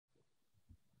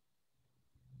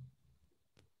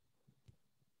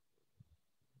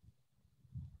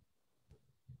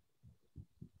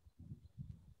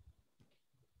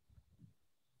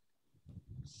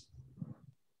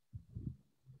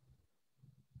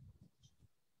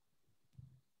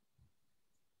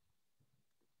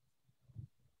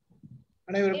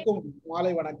அனைவருக்கும்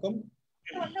மாலை வணக்கம்.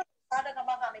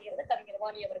 சாதகமாக அமைகிறது கவிஞர்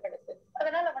வாணி அவர்களுக்கு.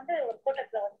 அதனால ஒரு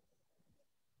கூட்டத்துல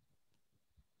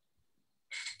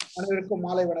அனைவருக்கும்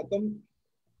மாலை வணக்கம்.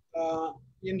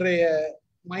 இன்றைய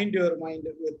mind your mind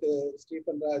with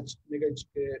Stephenraj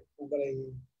நிகழ்ச்சிக்கு உங்களை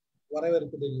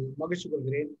வரவேற்பதில் மகிழ்ச்சி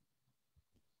கொள்கிறேன்.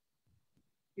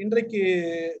 இன்றைக்கு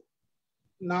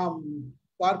நாம்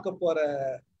பார்க்க போற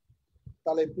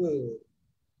தலைப்பு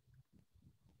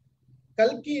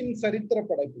கல்கியின் சரித்திர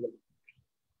படைப்புகள்.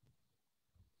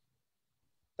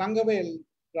 தங்கவேல்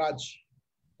ராஜ்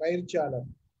பயிற்சியாளர்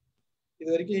இது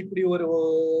வரைக்கும் இப்படி ஒரு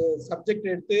சப்ஜெக்ட்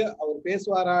எடுத்து அவர்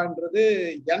பேசுவாரான்றது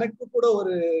எனக்கு கூட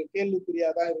ஒரு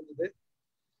கேள்விக்குறியாதான் இருந்தது.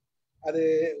 அது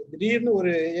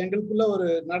திடீர்னு எங்களுக்குள்ள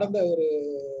நடந்த ஒரு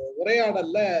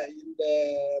உரையாடல்ல இந்த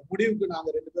முடிவுக்கு நாங்க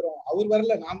ரெண்டு பேரும், அவர்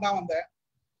வரல, நான் தான் வந்தேன்,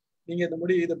 நீங்க இந்த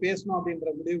இதை பேசணும் அப்படின்ற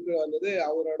முடிவுக்கு வந்தது.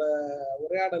 அவரோட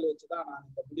உரையாடல் வச்சுதான் நான்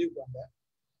இந்த முடிவுக்கு வந்தேன்.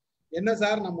 என்ன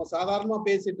சார், நம்ம சாதாரணமா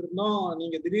பேசிட்டு இருந்தோம்,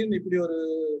 நீங்க திடீர்னு இப்படி ஒரு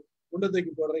குண்டை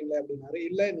தூக்கி போடுறீங்களே அப்படின்னாரு.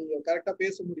 இல்ல, நீங்க கரெக்டா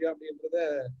பேச முடியும் அப்படின்றத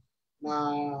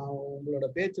நான் உங்களோட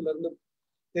பேச்சுல இருந்து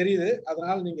தெரியுது,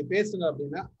 அதனால நீங்க பேசுங்க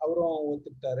அப்படின்னா அவரும்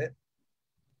ஒத்துக்கிட்டாரு.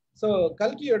 ஸோ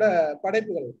கல்கியோட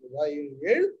படைப்புகள்,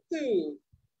 எழுத்து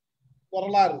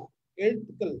வரலாறு,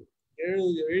 எழுத்துக்கள்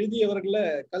எழுதியவர்கள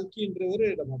கல்கின்றவர்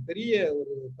நம்ம பெரிய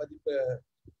ஒரு பதிப்பை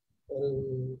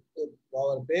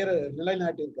அவர் பேரை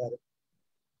நிலைநாட்டியிருக்காரு.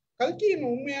 கல்கியின்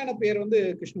உண்மையான பேர்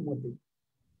கிருஷ்ணமூர்த்தி.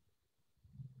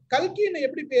 கல்கின்னு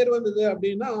எப்படி பேர் வந்தது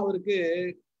அப்படின்னா, அவருக்கு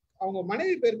அவங்க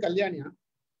மனைவி பேர் கல்யாணியா,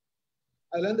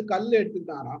 அதுல இருந்து கல்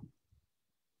எடுத்துக்கிட்டாராம்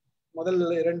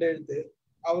முதல்ல 2 எழுத்து.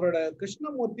 அவரோட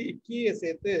கிருஷ்ணமூர்த்தி கீயை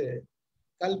சேர்த்து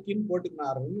கல்கின்னு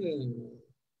போட்டுக்கினாருன்னு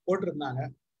போட்டிருந்தாங்க.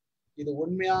 இது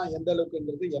உண்மையா எந்த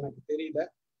அளவுக்குன்றது எனக்கு தெரியல,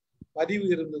 பதிவு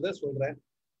இருந்ததை சொல்றேன்.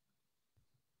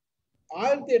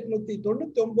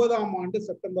 1899ஆம் ஆண்டு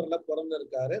செப்டம்பர்ல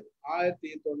பிறந்திருக்காரு.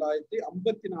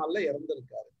 1954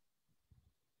 இறந்திருக்காரு.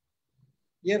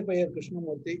 இயற்பெயர்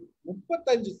கிருஷ்ணமூர்த்தி.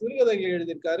 35 சிறுகதைகள்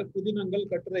எழுதியிருக்காரு. புதினங்கள்,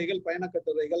 கட்டுரைகள், பயண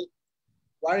கட்டுரைகள்,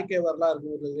 வாழ்க்கை வரலாறு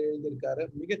நூல்கள் எழுதியிருக்காரு.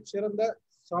 மிகச்சிறந்த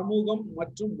சமூகம்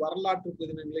மற்றும் வரலாற்று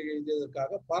புதினங்களை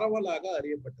எழுதியதற்காக பரவலாக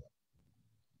அறியப்பட்டார்.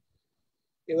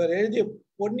 இவர் எழுதிய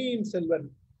பொன்னியின் செல்வன்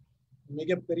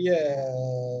மிகப்பெரிய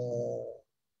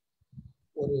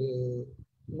ஒரு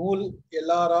நூல்,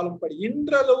 எல்லாராலும்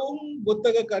இன்றளவும்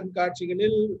புத்தக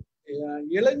கண்காட்சிகளில்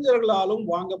இளைஞர்களாலும்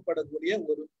வாங்கப்படக்கூடிய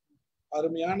ஒரு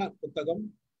அருமையான புத்தகம்.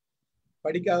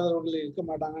 படிக்காதவர்கள் இருக்க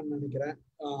மாட்டாங்கன்னு நினைக்கிறேன்.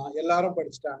 எல்லாரும்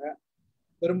படிச்சுட்டாங்க.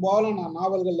 பெரும்பாலும் நான்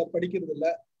நாவல்கள்ல படிக்கிறது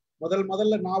இல்லை.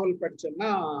 முதல்ல நாவல் படிச்சேன்னா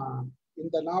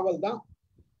இந்த நாவல் தான்.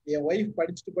 என் ஒய்ஃப்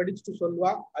படிச்சுட்டு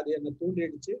சொல்லுவா, அது என்னை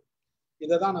தூண்டிடுச்சு.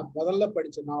 இதைதான் நான் முதல்ல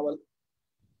படிச்ச நாவல்.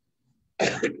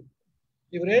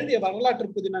 இவர் எழுதிய வரலாற்று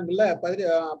புதினங்கள்ல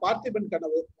பார்த்திபன்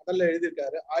கனவு முதல்ல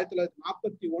எழுதியிருக்காரு.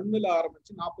 1941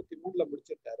 ஆரம்பிச்சு 43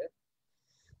 முடிச்சிருக்காரு.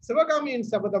 சிவகாமியின்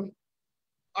சபதம்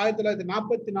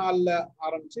 1944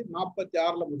 ஆரம்பிச்சு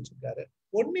 46 முடிச்சிருக்காரு.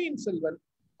 பொன்னியின் செல்வன்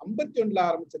 51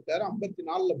 ஆரம்பிச்சிருக்காரு,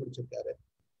 54 முடிச்சிருக்காரு.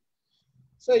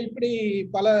 சோ இப்படி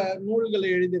பல நூல்களை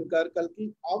எழுதியிருக்காரு கல்கி.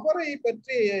 அவரை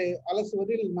பற்றி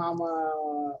அலசுவதில் நாம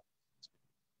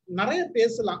நிறைய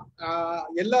பேசலாம்.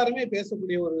 எல்லாருமே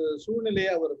பேசக்கூடிய ஒரு சூழ்நிலையை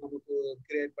அவர் நமக்கு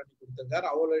கிரியேட் பண்ணி கொடுத்திருக்காரு.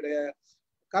 அவருடைய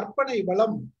கற்பனை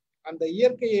வளம், அந்த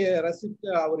இயற்கையை ரசித்து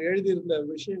அவர் எழுதியிருந்த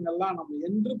விஷயங்கள்லாம் நம்ம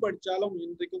என்று படிச்சாலும்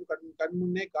இன்றைக்கும்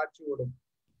கண்முன்னே காட்சி ஓடும்.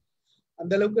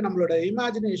 அந்த அளவுக்கு நம்மளோட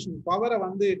இமேஜினேஷன் பவரை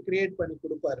கிரியேட் பண்ணி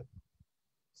கொடுப்பாரு.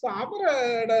 ஸோ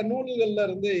அவரோட நூல்கள்ல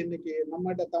இருந்து இன்னைக்கு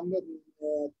நம்மகிட்ட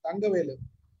தங்கவேலு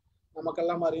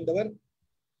நமக்கெல்லாம் அறிந்தவர்.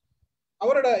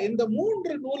 அவரோட இந்த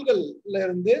 3 நூல்கள்ல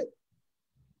இருந்து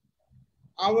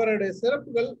அவருடைய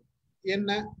சிறப்புகள் என்ன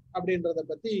அப்படின்றத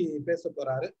பத்தி பேச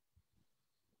போறாரு.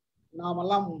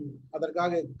 நாமெல்லாம்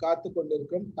அதற்காக காத்து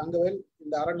கொண்டிருக்கிறோம். தங்கவேல்,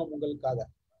 இந்த அரங்கம் உங்களுக்காக.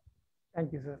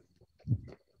 Thank you sir.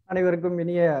 அனைவருக்கும்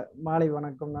இனிய மாலை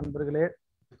வணக்கம் நண்பர்களே.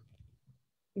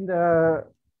 இந்த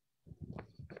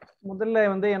முதல்ல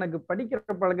எனக்கு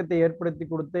படிக்கிற பழக்கத்தை ஏற்படுத்தி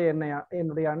கொடுத்து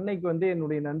என்னுடைய அன்னைக்கு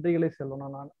என்னுடைய நன்றிகளை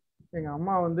சொல்லணும். நான் எங்க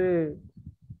அம்மா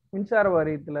மின்சார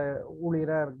வாரியத்துல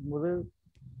ஊழியரா இருக்கும்போது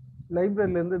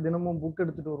லைப்ரரியில இருந்து தினமும் புக்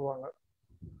எடுத்துட்டு வருவாங்க.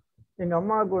 எங்க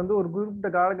அம்மாவுக்கு ஒரு குறிப்பிட்ட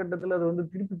காலகட்டத்தில் அது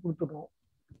திருப்பி கொடுத்துடணும்.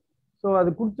 ஸோ அது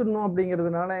கொடுத்துடணும்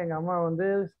அப்படிங்கிறதுனால எங்க அம்மா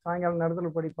சாயங்காலம்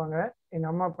நேரத்தில் படிப்பாங்க. எங்க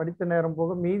அம்மா படித்த நேரம்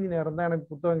போக மீதி நேரம் தான்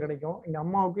எனக்கு புத்தகம் கிடைக்கும். எங்க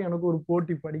அம்மாவுக்கும் எனக்கு ஒரு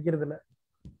போட்டி படிக்கிறதுல.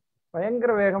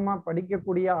 பயங்கர வேகமா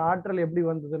படிக்கக்கூடிய ஆற்றல் எப்படி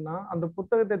வந்ததுன்னா, அந்த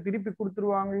புத்தகத்தை திருப்பி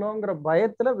கொடுத்துருவாங்களோங்கிற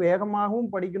பயத்துல வேகமாகவும்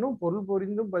படிக்கணும், பொருள்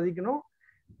புரிந்தும் படிக்கணும்.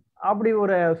 அப்படி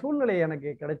ஒரு சூழ்நிலை எனக்கு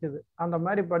கிடைச்சது. அந்த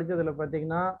மாதிரி படிச்சதுல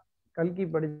பார்த்தீங்கன்னா கல்கி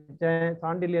படித்தேன்,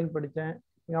 சாண்டில்யன் படித்தேன்.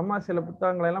 எங்கள் அம்மா சில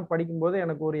புத்தகங்களை எல்லாம் படிக்கும்போது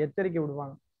எனக்கு ஒரு எச்சரிக்கை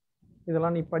விடுவாங்க,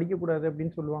 இதெல்லாம் நீ படிக்கக்கூடாது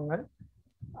அப்படின்னு சொல்லுவாங்க.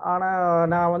 ஆனால்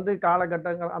நான் வந்து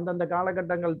காலகட்டங்கள் அந்தந்த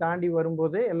காலகட்டங்கள் தாண்டி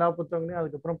வரும்போது எல்லா புத்தகங்களையும்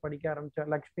அதுக்கப்புறம் படிக்க ஆரம்பித்தேன்.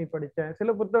 லக்ஷ்மி படித்தேன்.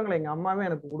 சில புத்தகங்களை எங்கள் அம்மாவே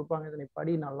எனக்கு கொடுப்பாங்க, இதை நீ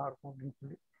படி நல்லா இருக்கும் அப்படின்னு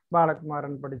சொல்லி.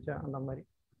 பாலகுமாரன் படித்தேன். அந்த மாதிரி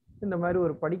இந்த மாதிரி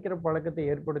ஒரு படிக்கிற பழக்கத்தை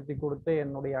ஏற்படுத்தி கொடுத்து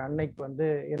என்னுடைய அன்னைக்கு வந்து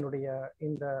என்னுடைய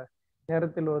இந்த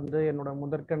நேரத்தில் வந்து என்னோட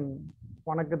முதற்கண்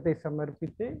வணக்கத்தை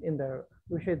சமர்ப்பித்து இந்த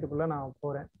விஷயத்துக்குள்ள நான்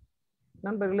போறேன்.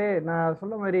 நண்பர்களே, நான்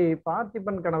சொன்ன மாதிரி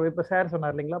பார்த்திபன் கனவு, இப்ப சார்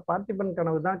சொன்னார் இல்லைங்களா, பார்த்திபன்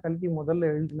கனவு தான் கல்கி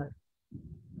முதல்ல எழுதினார்.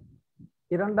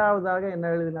 இரண்டாவதாக என்ன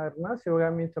எழுதினார்னா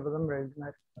சிவகாமியின் சபதம்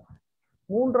எழுதினார்.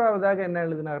 மூன்றாவதாக என்ன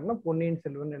எழுதினார்னா பொன்னியின்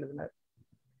செல்வன் எழுதினார்.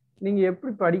 நீங்க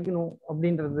எப்படி படிக்கணும்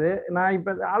அப்படின்றது நான்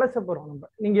இப்ப அலச போறோம். நம்ம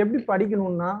நீங்க எப்படி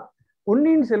படிக்கணும்னா,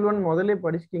 பொன்னியின் செல்வன் முதல்ல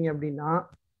படிச்சிட்டீங்க அப்படின்னா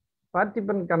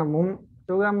பார்த்திபன் கனவும்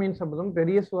சிவகாமியின் சபதம்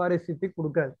பெரிய சுவாரஸ்யத்தை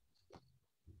கொடுக்காது.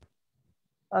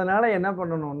 அதனால என்ன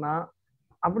பண்ணணும்னா,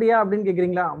 அப்படியா அப்படின்னு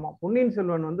கேக்குறீங்களா? ஆமா, பொன்னியின்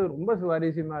செல்வன் வந்து ரொம்ப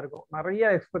சுவாரஸ்யமா இருக்கும்.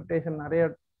 நிறைய எக்ஸ்பெக்டேஷன்,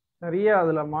 நிறைய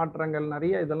அதுல மாற்றங்கள்,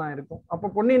 நிறைய இதெல்லாம் இருக்கும். அப்ப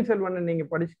பொன்னியின் செல்வனை நீங்க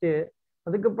படிச்சுட்டு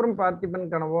அதுக்கப்புறம் பார்த்திபன்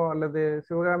கனவோ அல்லது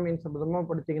சிவகாமியின் சபதமோ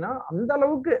படிச்சீங்கன்னா அந்த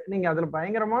அளவுக்கு நீங்க அதுல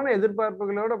பயங்கரமான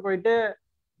எதிர்பார்ப்புகளோட போயிட்டு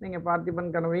நீங்க பார்த்திபன்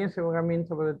கனவையும் சிவகாமியின்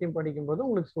சபதத்தையும் படிக்கும்போது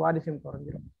உங்களுக்கு சுவாரஸ்யம்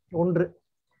குறைஞ்சிடும். ஒன்று.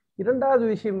 இரண்டாவது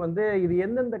விஷயம் வந்து இது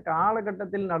எந்தெந்த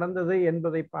காலகட்டத்தில் நடந்தது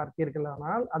என்பதை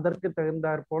பார்த்தீர்களானால் அதற்கு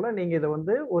தகுந்தாற் போல நீங்க இதை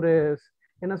வந்து ஒரு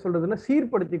என்ன சொல்றதுன்னா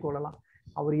சீர்படுத்தி கொள்ளலாம்.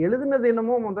 அவர் எழுதினது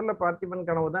என்னமோ முதல்ல பார்த்திபன்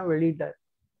கனவு தான் வெளியிட்டார்.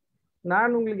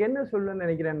 நான் உங்களுக்கு என்ன சொல்ல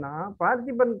நினைக்கிறேன்னா,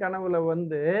 பார்த்திபன் கனவுல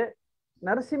வந்து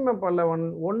நரசிம்ம பல்லவன்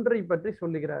ஒன்றை பற்றி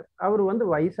சொல்லுகிறார். அவர் வந்து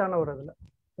வயசானவர். அதுல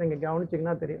நீங்க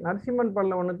கவனிச்சீங்கன்னா தெரியும். நரசிம்மன்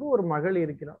பல்லவனுக்கு ஒரு மகள்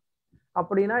இருக்கிறார்.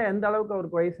 அப்படின்னா எந்த அளவுக்கு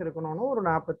அவருக்கு வயசு இருக்கணும்னா ஒரு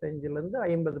 45ல இருந்து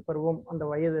 50 பருவம் அந்த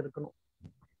வயது இருக்கணும்.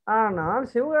 ஆனால்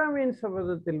சிவகாமியின்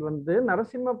சபதத்தில் வந்து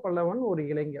நரசிம்ம பல்லவன் ஒரு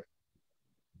இளைஞர்.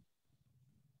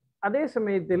 அதே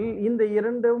சமயத்தில் இந்த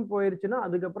இரண்டும் போயிருச்சுன்னா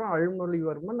அதுக்கப்புறம்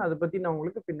அருள்மொழிவர்மன், அதை பத்தி நான்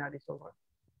உங்களுக்கு பின்னாடி சொல்றேன்.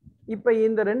 இப்ப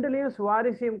இந்த ரெண்டுலயும்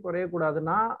சுவாரஸ்யம்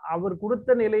குறையக்கூடாதுன்னா அவர்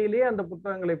கொடுத்த நிலையிலேயே அந்த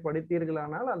புத்தகங்களை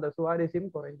படித்தீர்களானால் அந்த சுவாரஸ்யம்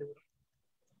குறைந்து விடும்.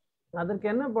 அதற்கு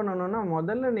என்ன பண்ணணும்னா,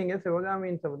 முதல்ல நீங்க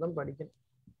சிவகாமியின் சபதம் படிக்கணும்.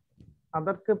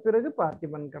 அதற்கு பிறகு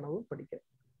பார்த்திபன் கனவு படிக்கணும்.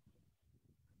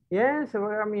 ஏன்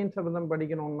சிவகாமியின் சபதம்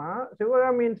படிக்கணும்னா,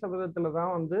 சிவகாமியின் சபதத்துல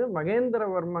தான் வந்து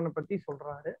மகேந்திரவர்மனை பத்தி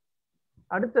சொல்றாரு.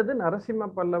 அடுத்தது நரசிம்ம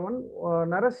பல்லவன்,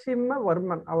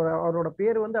 நரசிம்மவர்மன், அவரோட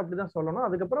பேர் வந்து அப்படிதான் சொல்லணும்.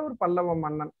 அதுக்கப்புறம் ஒரு பல்லவ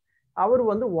மன்னன். அவர்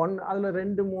வந்து அதுல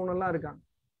 2, 3 எல்லாம் இருக்காங்க.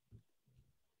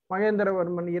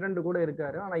 மகேந்திரவர்மன் 2 கூட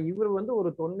இருக்காரு. ஆனா இவர் வந்து ஒரு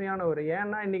தொன்மையானவர்.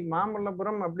 ஏன்னா இன்னைக்கு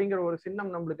மாமல்லபுரம் அப்படிங்கிற ஒரு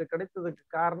சின்னம் நம்மளுக்கு கிடைத்ததுக்கு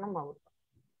காரணம் அவர் தான்.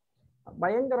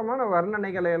 பயங்கரமான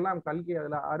வர்ணனைகளை எல்லாம் கல்கி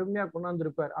அதுல அருமையா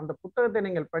கொண்டாந்துருப்பார். அந்த புத்தகத்தை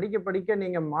நீங்கள் படிக்க படிக்க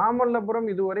நீங்க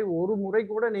மாமல்லபுரம் இதுவரை ஒரு முறை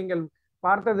கூட நீங்கள்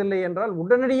பார்த்ததில்லை என்றால்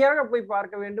உடனடியாக போய்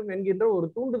பார்க்க வேண்டும் என்கின்ற ஒரு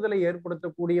தூண்டுதலை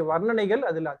ஏற்படுத்தக்கூடிய வர்ணனைகள்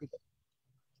அதுல அதிகம்.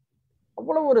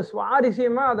 அவ்வளவு ஒரு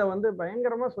சுவாரஸ்யமா அதை வந்து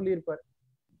பயங்கரமா சொல்லியிருப்பார்.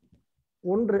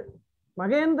 ஒன்று.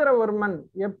 மகேந்திரவர்மன்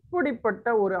எப்படிப்பட்ட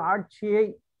ஒரு ஆட்சியை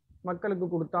மக்களுக்கு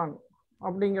கொடுத்தான்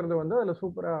அப்படிங்கறது வந்து அதுல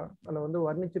சூப்பரா அதுல வந்து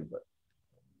வர்ணிச்சிருப்பார்.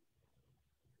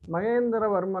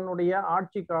 மகேந்திரவர்மனுடைய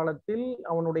ஆட்சி காலத்தில்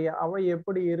அவனுடைய அவை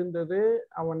எப்படி இருந்தது,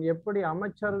 அவன் எப்படி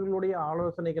அமைச்சர்களுடைய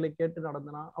ஆலோசனைகளை கேட்டு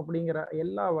நடந்தனா அப்படிங்கிற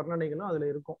எல்லா வர்ணனைகளும் அதுல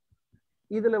இருக்கும்.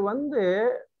 இதுல வந்து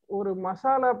ஒரு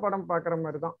மசாலா படம் பாக்குற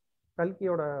மாதிரிதான்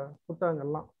கல்கியோட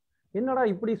புத்தகங்கள்லாம். என்னடா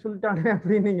இப்படி சொல்லிட்டானே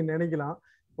அப்படின்னு நீங்க நினைக்கலாம்.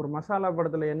 ஒரு மசாலா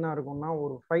படத்துல என்ன இருக்கும்னா,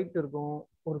 ஒரு ஃபைட் இருக்கும்,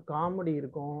 ஒரு காமெடி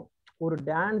இருக்கும், ஒரு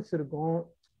டான்ஸ் இருக்கும்.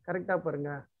 கரெக்டா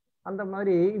பாருங்க. அந்த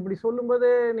மாதிரி இப்படி சொல்லும்போது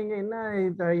நீங்க என்ன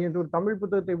இது ஒரு தமிழ்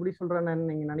புத்தகத்தை எப்படி சொல்றேன்னு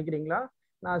நீங்க நினைக்கிறீங்களா?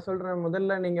 நான் சொல்றேன்,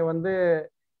 முதல்ல நீங்க வந்து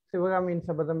சிவகாமியின்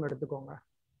சபதம் எடுத்துக்கோங்க.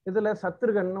 இதுல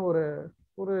சத்ருகன்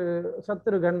ஒரு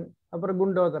சத்ருகன், அப்புறம்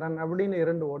குண்டோதரன் அப்படின்னு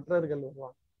 2 ஒற்றர்கள்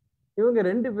வருவாங்க. இவங்க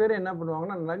 2 பேரும் என்ன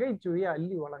பண்ணுவாங்கன்னா நகைச்சுவையை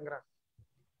அள்ளி வழங்குறாங்க.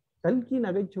 கல்கி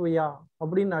நகைச்சுவையா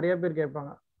அப்படின்னு நிறைய பேர்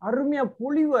கேட்பாங்க. அருமையா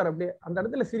பொழிவார். அப்படியே அந்த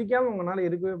இடத்துல சிரிக்காம உங்களால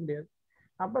இருக்கவே முடியாது.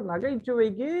 அப்ப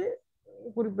நகைச்சுவைக்கு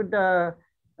குறிப்பிட்ட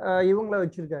இவங்கள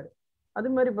வச்சிருக்காரு. அது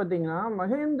மாதிரி பாத்தீங்கன்னா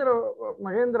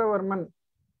மகேந்திரவர்மன்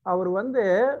அவர் வந்து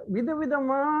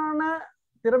விதவிதமான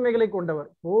திறமைகளை கொண்டவர்.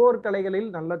 போர்க்கலைகளில்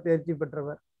நல்ல தேர்ச்சி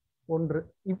பெற்றவர். ஒன்று.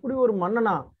 இப்படி ஒரு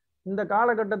மன்னனா இந்த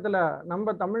காலகட்டத்துல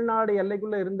நம்ம தமிழ்நாடு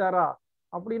எல்லைக்குள்ள இருந்தாரா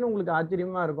அப்படின்னு உங்களுக்கு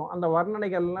ஆச்சரியமா இருக்கும். அந்த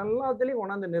வர்ணனைகள் எல்லாத்திலையும்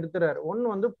உணர்ந்து நிறுத்துறாரு. ஒண்ணு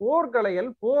வந்து போர்க்கலைகள்,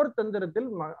 போர் தந்திரத்தில்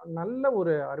நல்ல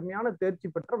ஒரு அருமையான தேர்ச்சி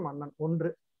பெற்ற மன்னன்.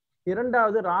 ஒன்று.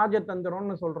 இரண்டாவது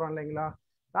ராஜதந்திரம்னு சொல்றோம் இல்லைங்களா,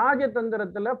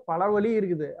 ராஜதந்திரத்துல பல வழி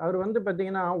இருக்குது. அவர் வந்து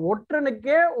பாத்தீங்கன்னா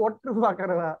ஒற்றனுக்கே ஒற்று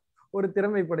பார்க்கறதா ஒரு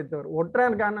திறமை படைத்தவர்.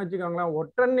 ஒற்றனுக்கான்னு வச்சுக்கோங்களேன்,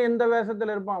 ஒற்றன் எந்த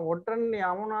வேஷத்துல இருப்பான், ஒற்றன்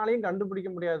அவனாலையும்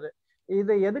கண்டுபிடிக்க முடியாது.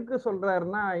 இதை எதுக்கு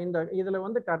சொல்றாருன்னா, இதுல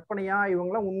வந்து கற்பனையா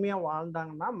இவங்களாம் உண்மையா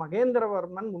வாழ்ந்தாங்கன்னா,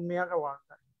 மகேந்திரவர்மன் உண்மையாக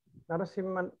வாழ்ந்தார்,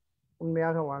 நரசிம்மன்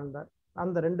உண்மையாக வாழ்ந்தார்,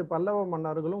 அந்த 2 பல்லவ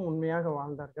மன்னர்களும் உண்மையாக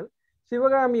வாழ்ந்தார்கள்.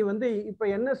 சிவகாமி வந்து இப்ப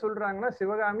என்ன சொல்றாங்கன்னா,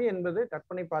 சிவகாமி என்பது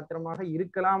கற்பனை பாத்திரமாக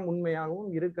இருக்கலாம், உண்மையாகவும்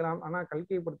இருக்கலாம். ஆனா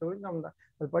கல்கியை பொறுத்தவரைக்கும்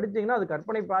அது படிச்சீங்கன்னா அது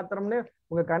கற்பனை பாத்திரம்னு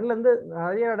உங்க கண்ணுல இருந்து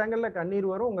நிறைய இடங்கள்ல கண்ணீர்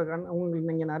வரும்,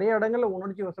 உங்களுக்கு நீங்க நிறைய இடங்கள்ல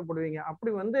உணர்ச்சி வசப்படுவீங்க.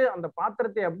 அப்படி வந்து அந்த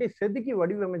பாத்திரத்தை அப்படியே செதுக்கி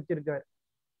வடிவமைச்சிருக்காரு.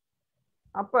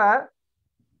 அப்ப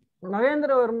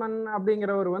மகேந்திரவர்மன்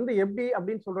அப்படிங்கிறவர் வந்து எப்படி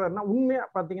அப்படின்னு சொல்றாருன்னா, உண்மையா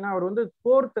பாத்தீங்கன்னா அவர் வந்து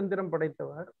போர் தந்திரம்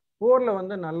படைத்தவர், போர்ல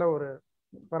வந்து நல்ல ஒரு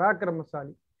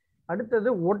பராக்கிரமசாலி. அடுத்தது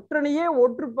ஒற்றனையே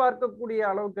ஒற்று பார்க்கக்கூடிய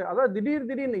அளவுக்கு, அதாவது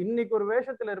திடீர்னு இன்னைக்கு ஒரு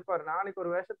வேஷத்துல இருப்பாரு, நாளைக்கு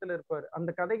ஒரு வேஷத்துல இருப்பாரு. அந்த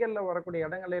கதைகள்ல வரக்கூடிய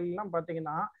இடங்கள் எல்லாம்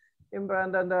பாத்தீங்கன்னா, இப்ப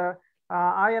அந்த அந்த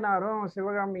ஆயனாரும்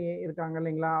சிவகாமி இருக்காங்க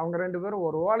இல்லைங்களா, அவங்க 2 பேரும்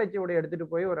ஒரு ஓலைச்சுவடி எடுத்துட்டு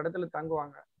போய் ஒரு இடத்துல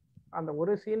தங்குவாங்க. அந்த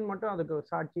ஒரு சீன் மட்டும் அதுக்கு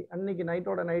சாட்சி. அன்னைக்கு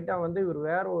நைட்டோட நைட்டா வந்து இவர்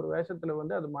வேற ஒரு வேஷத்துல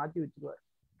வந்து அது மாத்தி வச்சிருவாரு.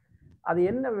 அது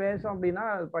என்ன வேஷம் அப்படின்னா,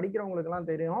 படிக்கிறவங்களுக்கு எல்லாம்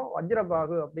தெரியும்,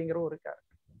 வஜ்ரபாகு அப்படிங்கிற ஒரு கேரக்டர்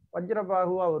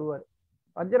வஜ்ரபாகுவா வருவார்.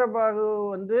 வஜ்ரபாகு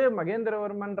வந்து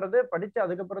மகேந்திரவர்மன்றது படிச்சு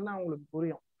அதுக்கப்புறம் தான் உங்களுக்கு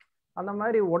புரியும். அந்த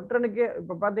மாதிரி ஒற்றனுக்கே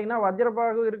இப்ப பாத்தீங்கன்னா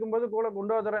வஜ்ரபாகு இருக்கும்போது கூட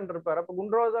குண்டோதரன் இருப்பார். அப்ப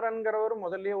குண்டோதரன்கிறவர்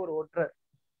முதல்லயே ஒரு ஒற்றர்.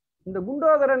 இந்த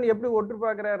குண்டோதரன் எப்படி ஒற்று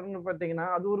பாக்குறாருன்னு பாத்தீங்கன்னா,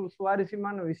 அது ஒரு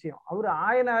சுவாரஸ்யமான விஷயம். அவரு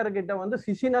ஆயனார்கிட்ட வந்து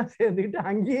சிசினா சேர்ந்துக்கிட்டு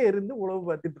அங்கேயே இருந்து உழவு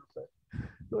பார்த்துட்டு இருப்பார்.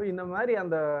 ஸோ இந்த மாதிரி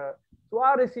அந்த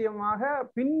சுவாரஸ்யமாக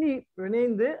பின்னி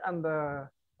பிணைந்து அந்த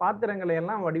பாத்திரங்களை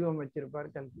எல்லாம்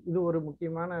வடிவமைச்சிருப்பார் கல்கி. இது ஒரு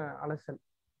முக்கியமான அலசல்.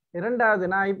 இரண்டாவது,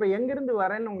 நான் இப்ப எங்கிருந்து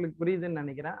வரேன்னு உங்களுக்கு புரியுதுன்னு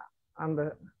நினைக்கிறேன். அந்த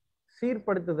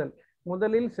சீர்படுத்துதல்,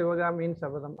 முதலில் சிவகாமியின்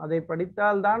சபதம், அதை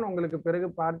படித்தால்தான் உங்களுக்கு பிறகு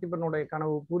பார்த்திபனுடைய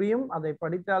கனவு புரியும், அதை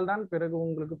படித்தால்தான் பிறகு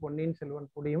உங்களுக்கு பொன்னியின் செல்வன்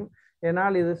புரியும்.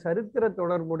 ஏனால் இது சரித்திர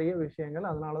தொடர்புடைய விஷயங்கள்,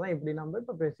 அதனாலதான் இப்படி நம்ம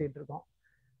இப்ப பேசிட்டு இருக்கோம்.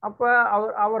 அப்ப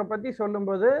அவரை பத்தி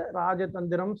சொல்லும்போது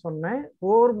ராஜதந்திரம் சொன்னேன்,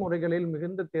 போர் முறைகளில்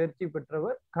மிகுந்த தேர்ச்சி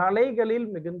பெற்றவர், கலைகளில்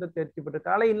மிகுந்த தேர்ச்சி பெற்ற,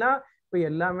 கலைனா இப்ப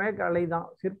எல்லாமே கலை தான்.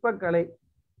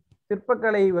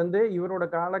 சிற்பக்கலை வந்து இவரோட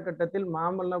காலகட்டத்தில்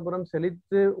மாமல்லபுரம்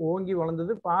செழித்து ஓங்கி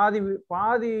வளர்ந்தது.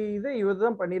 பாதி இது இவர்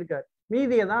தான் பண்ணியிருக்காரு.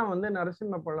 மீதியை தான் வந்து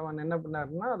நரசிம்ம பல்லவன் என்ன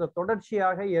பண்ணாருன்னா அதை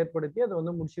தொடர்ச்சியாக ஏற்படுத்தி அதை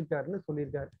வந்து முடிச்சிருக்காருன்னு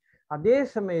சொல்லியிருக்காரு. அதே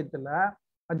சமயத்துல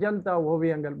அஜந்தா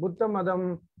ஓவியங்கள், புத்த மதம்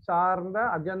சார்ந்த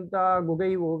அஜந்தா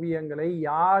குகை ஓவியங்களை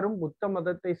யாரும் புத்த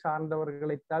மதத்தை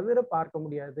சார்ந்தவர்களை தவிர பார்க்க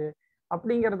முடியாது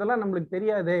அப்படிங்கிறதெல்லாம் நம்மளுக்கு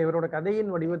தெரியாது. இவரோட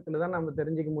கதையின் வடிவத்துல தான் நம்ம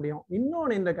தெரிஞ்சுக்க முடியும்.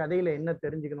 இன்னொன்னு இந்த கதையில என்ன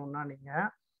தெரிஞ்சுக்கணும்னா, நீங்க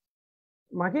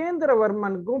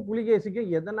மகேந்திரவர்மனுக்கும் புலிகேசிக்கும்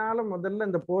எதனால முதல்ல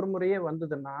இந்த போர் முறையே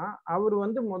வந்ததுன்னா, அவர்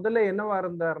வந்து முதல்ல என்னவா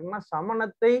இருந்தாருன்னா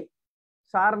சமணத்தை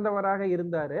சார்ந்தவராக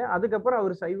இருந்தாரு. அதுக்கப்புறம்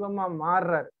அவர் சைவமா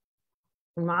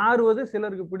மாறுவது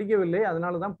சிலருக்கு பிடிக்கவில்லை,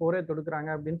 அதனாலதான் போரே தொடுக்குறாங்க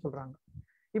அப்படின்னு சொல்றாங்க.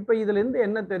 இப்ப இதுல இருந்து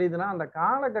என்ன தெரியுதுன்னா, அந்த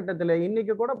காலகட்டத்துல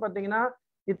இன்னைக்கு கூட பாத்தீங்கன்னா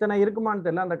இத்தனை இருக்குமான்னு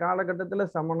தெரியல, அந்த காலகட்டத்துல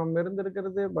சமணம்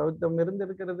இருந்திருக்கிறது, பௌத்தம்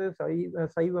இருந்திருக்கிறது,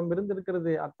 சைவம்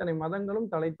இருந்திருக்கிறது, அத்தனை மதங்களும்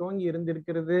தலை தோங்கி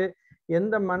இருந்திருக்கிறது.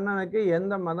 எந்த மன்னனுக்கு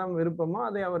எந்த மதம் விருப்பமோ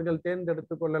அதை அவர்கள்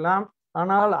தேர்ந்தெடுத்து கொள்ளலாம்.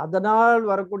 ஆனால் அதனால்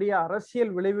வரக்கூடிய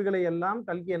அரசியல் விளைவுகளை எல்லாம்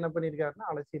கல்கி என்ன பண்ணியிருக்காருன்னா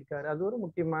அலசியிருக்காரு. அது ஒரு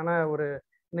முக்கியமான ஒரு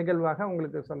நிகழ்வாக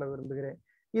உங்களுக்கு சொல்ல விரும்புகிறேன்.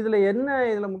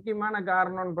 இதுல முக்கியமான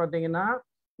காரணம்னு பாத்தீங்கன்னா,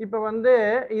 இப்ப வந்து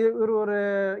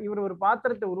இவர் ஒரு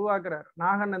பாத்திரத்தை உருவாக்குறாரு,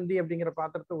 நாகநந்தி அப்படிங்கிற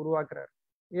பாத்திரத்தை உருவாக்குறாரு.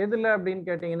 எதுல அப்படின்னு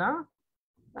கேட்டீங்கன்னா,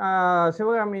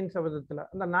 சிவகாமியின் சபதத்துல.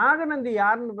 அந்த நாகநந்தி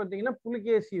யாருன்னு பாத்தீங்கன்னா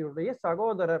புலிகேசியுடைய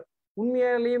சகோதரர்.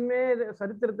 உண்மையாலேயுமே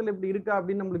சரித்திரத்துல இப்படி இருக்கா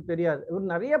அப்படின்னு நம்மளுக்கு தெரியாது.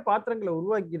 இவர் நிறைய பாத்திரங்களை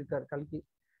உருவாக்கி இருக்காரு கல்கி.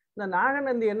 இந்த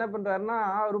நாகநந்தி என்ன பண்றாருன்னா,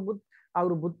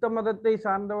 அவர் புத்த மதத்தை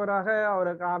சார்ந்தவராக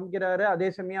அவரை காமிக்கிறாரு. அதே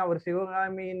சமயம் அவர்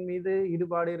சிவகாமியின் மீது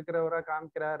ஈடுபாடு இருக்கிறவராக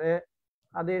காமிக்கிறாரு.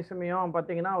 அதே சமயம்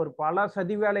பாத்தீங்கன்னா அவர் பல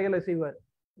சதி வேலைகளை செய்வார்.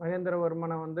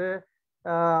 மகேந்திரவர்மனை வந்து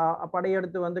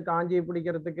படையெடுத்து வந்து காஞ்சியை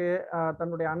பிடிக்கிறதுக்கு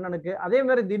தன்னுடைய அண்ணனுக்கு. அதே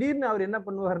மாதிரி திடீர்னு அவர் என்ன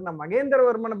பண்ணுவாருன்னா,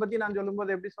 மகேந்திரவர்மனை பத்தி நான்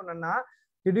சொல்லும்போது எப்படி சொன்னேன்னா,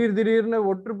 திடீர்னு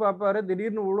ஒற்று பார்ப்பாரு,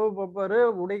 திடீர்னு உழவு பார்ப்பாரு,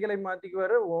 உடைகளை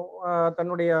மாத்திக்குவாரு,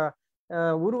 தன்னுடைய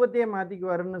உருவத்தையே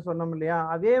மாத்திக்குவாருன்னு சொன்னோம் இல்லையா.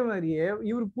 அதே மாதிரியே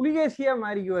இவர் புலிகேசியா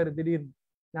மாறிக்குவாரு திடீர்னு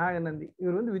நாகநந்தி.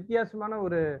 இவர் வந்து வித்தியாசமான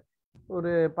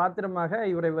ஒரு பாத்திரமாக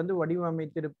இவரை வந்து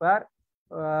வடிவமைத்திருப்பார்.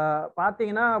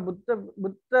 பாத்தீங்கன்னா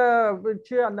புத்த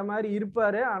பிச்சு அந்த மாதிரி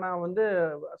இருப்பாரு. ஆனா வந்து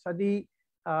சதி,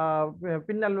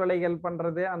 பின்னல் வேலைகள்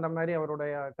பண்றது, அந்த மாதிரி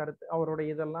அவருடைய கருத்து,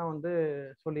 அவருடைய இதெல்லாம் வந்து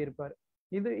சொல்லியிருப்பாரு.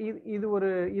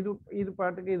 இது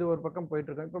பாட்டுக்கு இது ஒரு பக்கம் போயிட்டு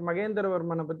இருக்கோம். இப்ப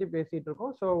மகேந்திரவர்மனை பத்தி பேசிட்டு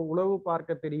இருக்கோம். ஸோ உளவு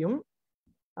பார்க்க தெரியும்,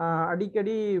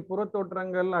 அடிக்கடி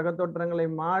புறத்தோற்றங்கள் அகத்தோற்றங்களை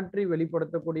மாற்றி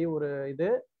வெளிப்படுத்தக்கூடிய ஒரு இது.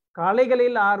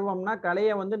 கலைகளில் ஆர்வம்னா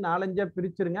கலையை வந்து 4-5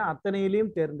 பிரிச்சிருங்க,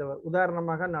 அத்தனையிலையும் தேர்ந்தவர்.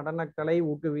 உதாரணமாக நடனக்கலை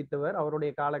ஊக்குவித்தவர்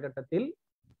அவருடைய காலகட்டத்தில்.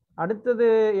 அடுத்தது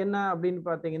என்ன அப்படின்னு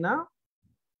பாத்தீங்கன்னா,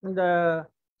 இந்த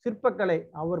சிற்பக்கலை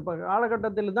அவர்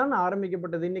காலகட்டத்தில் தான்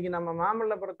ஆரம்பிக்கப்பட்டது. இன்னைக்கு நம்ம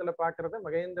மாமல்லபுரத்துல பாக்குறத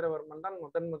மகேந்திரவர்மன் தான்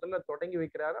முதல்ல தொடங்கி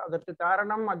வைக்கிறாரு. அதற்கு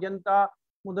காரணம் அஜந்தா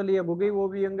முதலிய குகை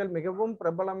ஓவியங்கள் மிகவும்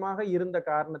பிரபலமாக இருந்த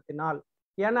காரணத்தினால்.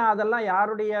 ஏன்னா அதெல்லாம்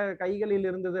யாருடைய கைகளில்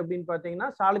இருந்தது அப்படின்னு பாத்தீங்கன்னா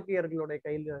சாளுக்கியர்களுடைய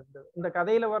கையில் இருந்தது. இந்த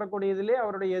கதையில வரக்கூடியதுலேயே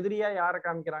அவருடைய எதிரியா யாரை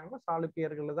காமிக்கிறாங்கன்னா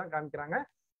சாளுக்கியர்கள் தான் காமிக்கிறாங்க.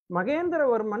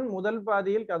 மகேந்திரவர்மன் முதல்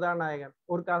பாதியில் கதாநாயகன்.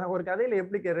 ஒரு கதையில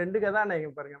எப்படி 2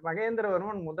 கதாநாயகன் பாருங்க.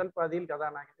 மகேந்திரவர்மன் முதல் பாதியில்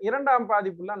கதாநாயகன், 2ஆம்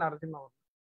பாதி ஃபுல்லா நரசிம்மவர்மன்.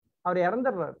 அவர்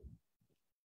இறந்துடுறாரு.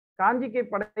 காஞ்சிக்கு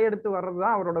படையெடுத்து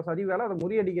வர்றதுதான் அவரோட சதி வேலை. அதை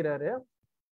முறியடிக்கிறாரு.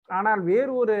 ஆனால்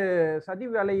வேறு ஒரு சதி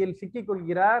வேலையில் சிக்கிக்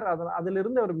கொள்கிறார்.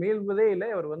 அதிலிருந்து அவர் மீள்வதே இல்லை.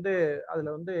 அவர்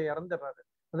அதுல இறந்துடுறாரு.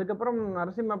 அதுக்கப்புறம்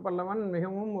நரசிம்ம பல்லவன்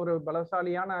மிகவும் ஒரு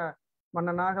பலசாலியான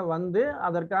மன்னனாக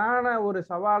அதற்கான ஒரு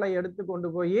சவாலை எடுத்து கொண்டு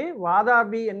போய்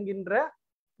வாதாபி என்கின்ற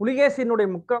புலிகேசினுடைய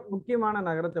முக்கியமான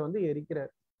நகரத்தை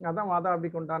எரிக்கிறார். அதான் வாதாபி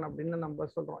கொண்டான் அப்படின்னு நம்ம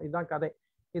சொல்றோம். இதுதான் கதை.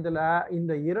 இதுல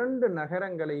இந்த 2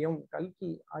 நகரங்களையும்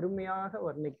கல்கி அருமையாக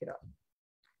வர்ணிக்கிறார்.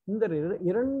 இந்த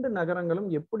 2 நகரங்களும்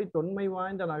எப்படி தொன்மை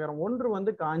வாய்ந்த நகரம்.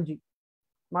 ஒன்று காஞ்சி,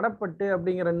 மடப்பட்டு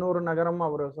அப்படிங்கிற இன்னொரு நகரம்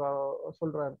அவர்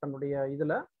சொல்றார் தன்னுடைய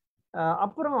இதுல.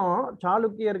 அப்புறம்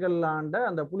சாளுக்கியர்கள் ஆண்ட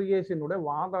அந்த புலிகேசினுடைய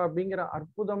வாதாபிங்கிற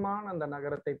அற்புதமான அந்த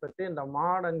நகரத்தை பற்றி, அந்த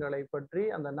மாடங்களை பற்றி,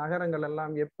 அந்த நகரங்கள்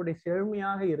எல்லாம் எப்படி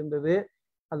செழுமையாக இருந்தது,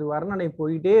 அது வர்ணனை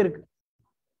போயிட்டே இருக்கு.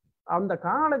 அந்த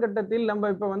காலகட்டத்தில் நம்ம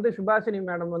இப்ப சுபாஷினி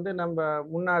மேடம் நம்ம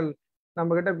முன்னாள்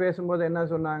நம்ம கிட்ட பேசும்போது என்ன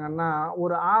சொன்னாங்கன்னா,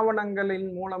 ஒரு ஆவணங்களின்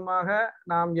மூலமாக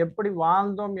நாம் எப்படி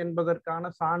வாழ்ந்தோம்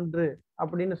என்பதற்கான சான்று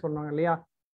அப்படின்னு சொன்னாங்க இல்லையா.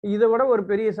 இதை விட ஒரு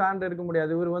பெரிய சான்று இருக்க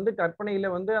முடியாது. இவர் கற்பனையில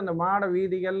அந்த மாட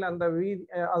வீதிகள், அந்த வீதி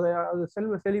அது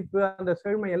செல்வ செழிப்பு, அந்த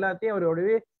செழுமை எல்லாத்தையும்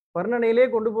அவருடைய வர்ணனையிலே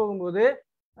கொண்டு போகும்போது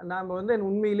நாம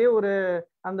உண்மையிலே ஒரு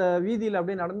அந்த வீதியில்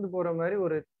அப்படியே நடந்து போற மாதிரி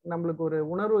ஒரு நம்மளுக்கு ஒரு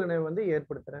உணர்வுகளை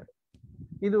ஏற்படுத்துறாரு.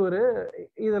 இது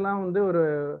இதெல்லாம்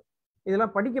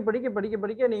இதெல்லாம் படிக்க படிக்க படிக்க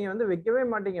படிக்க நீங்க வைக்கவே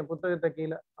மாட்டீங்க புத்தகத்தை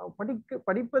கீழே.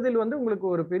 படிப்பதில் உங்களுக்கு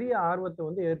ஒரு பெரிய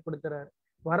ஆர்வத்தை ஏற்படுத்துறாரு.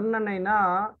 வர்ணனைனா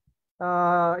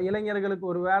இளைஞர்களுக்கு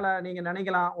ஒரு வேலை நீங்க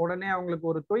நினைக்கலாம், உடனே அவங்களுக்கு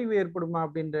ஒரு தொய்வு ஏற்படுமா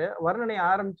அப்படின்ட்டு. வர்ணனை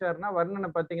ஆரம்பிச்சாருன்னா வர்ணனை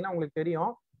பார்த்தீங்கன்னா உங்களுக்கு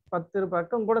தெரியும், 10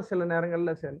 பக்கம் கூட சில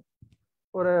நேரங்கள்ல சரி.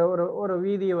 ஒரு ஒரு ஒரு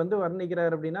வீதியை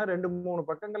வர்ணிக்கிறார் அப்படின்னா 2-3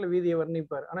 பக்கங்கள்ல வீதியை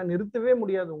வர்ணிப்பார். ஆனா நிறுத்தவே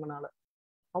முடியாது உங்களால.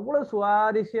 அவ்வளவு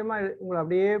சுவாரஸ்யமா உங்களை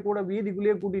அப்படியே கூட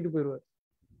வீதிக்குள்ளேயே கூட்டிட்டு போயிடுவார்.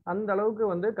 அந்த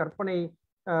அளவுக்கு கற்பனை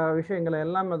விஷயங்களை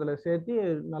எல்லாம் அதுல சேர்த்து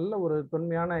நல்ல ஒரு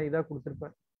தொன்மையான இதா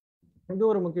கொடுத்திருப்பார். இது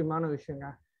ஒரு முக்கியமான விஷயங்க.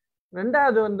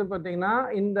 2வது பாத்தீங்கன்னா,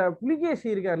 இந்த புலிகேசி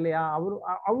இருக்கார் இல்லையா,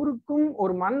 அவருக்கும்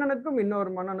ஒரு மன்னனுக்கும்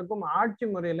இன்னொரு மன்னனுக்கும் ஆட்சி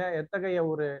முறையில எத்தகைய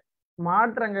ஒரு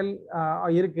மாற்றங்கள்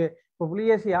இருக்கு. இப்ப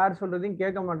புலிகேசி யார் சொல்றதையும்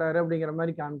கேட்க மாட்டாரு அப்படிங்கிற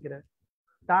மாதிரி காமிக்கிறார்.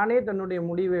 தானே தன்னுடைய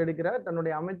முடிவை எடுக்கிறார்.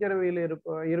 தன்னுடைய அமைச்சரவையில்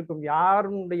இருக்கும்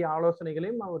யாருடைய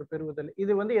ஆலோசனைகளையும் அவர் பெறுவதில்லை.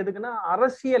 இது எதுக்குன்னா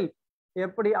அரசியல்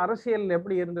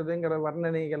எப்படி இருந்ததுங்கிற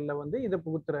வர்ணனைகள்ல இதை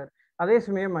புகுத்துறாரு. அதே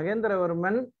சமயம்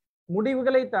மகேந்திரவர்மன்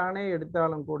முடிவுகளை தானே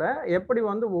எடுத்தாலும் கூட எப்படி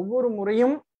ஒவ்வொரு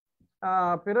முறையும்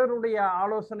பிறருடைய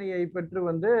ஆலோசனையை பெற்று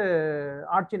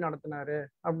ஆட்சி நடத்தினாரு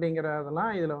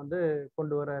அப்படிங்கிறதெல்லாம் இதுல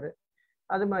கொண்டு வர்றாரு.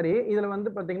 அது மாதிரி இதுல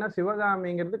பாத்தீங்கன்னா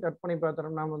சிவகாமிங்கிறது கற்பனை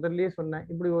பாத்திரம். நான் முதல்லயே சொன்னேன்,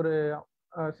 இப்படி ஒரு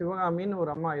சிவகாமின்னு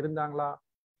ஒரு அம்மா இருந்தாங்களா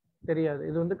தெரியாது.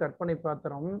 இது கற்பனை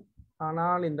பாத்திரம்.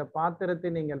 ஆனால் இந்த பாத்திரத்தை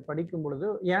நீங்கள் படிக்கும் பொழுது,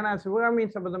 ஏன்னா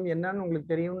சிவகாமியின் சபதம் என்னன்னு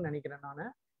உங்களுக்கு தெரியும்னு நினைக்கிறேன்.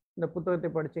 நான் இந்த புத்தகத்தை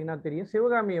படிச்சீங்கன்னா தெரியும்.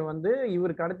 சிவகாமியை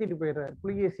இவர் கடத்திட்டு போயிடுறாரு.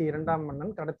 புலிகேசி 2ஆம்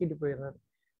மன்னன் கடத்திட்டு போயிடுறாரு.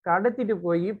 கடத்திட்டு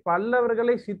போய்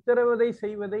பல்லவர்களை சித்திரவதை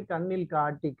செய்வதை கண்ணில்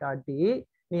காட்டி காட்டி,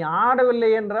 நீ ஆடவில்லை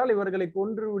என்றால் இவர்களை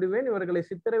கொன்று விடுவேன், இவர்களை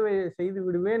சித்திரவதை செய்து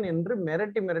விடுவேன் என்று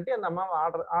மிரட்டி மிரட்டி அந்த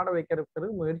அம்மாவை ஆட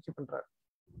வைக்கிறதுக்கு முயற்சி பண்றாரு.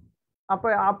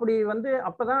 அப்படி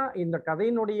அப்பதான் இந்த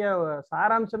கதையினுடைய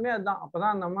சாராம்சமே அதுதான்.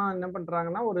 அப்பதான் அந்த அம்மா என்ன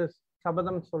பண்றாங்கன்னா ஒரு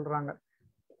சபதம் சொல்றாங்க,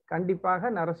 கண்டிப்பாக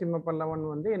நரசிம்ம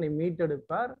பல்லவன் என்னை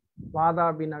மீட்டெடுப்பார்,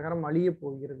 வாதாபி நகரம் அழிய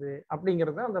போகிறது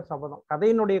அப்படிங்கிறது அந்த சபதம்.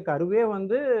 கதையினுடைய கருவே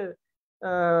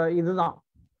இதுதான்.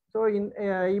 ஸோ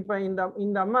இப்ப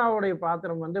இந்த அம்மாவுடைய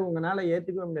பாத்திரம் உங்களால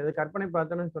ஏத்துக்கவே முடியாது. கற்பனை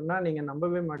பாத்திரம்னு சொன்னா நீங்க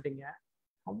நம்பவே மாட்டீங்க.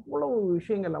 அவ்வளவு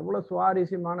விஷயங்கள், அவ்வளவு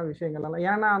சுவாரஸ்யமான விஷயங்கள் எல்லாம்.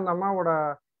 ஏன்னா அந்த அம்மாவோட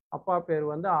அப்பா பேர்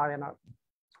ஆயனார்.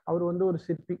 அவர் ஒரு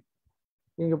சிற்பி.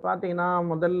 நீங்க பாத்தீங்கன்னா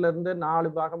முதல்ல இருந்து 4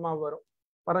 பாகமா வரும்.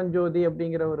 பரஞ்சோதி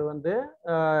அப்படிங்கிறவர்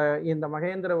இந்த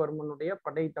மகேந்திரவர்மனுடைய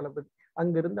படை தளபதி.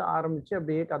 அங்கிருந்து ஆரம்பிச்சு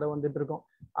அப்படியே கதை வந்துட்டு இருக்கும்.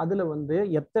 அதுல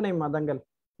எத்தனை மதங்கள்,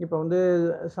 இப்ப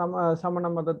சமண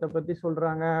மதத்தை பத்தி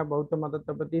சொல்றாங்க, பௌத்த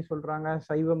மதத்தை பத்தி சொல்றாங்க,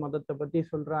 சைவ மதத்தை பத்தி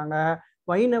சொல்றாங்க,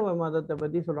 வைணவ மதத்தை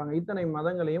பத்தி சொல்றாங்க. இத்தனை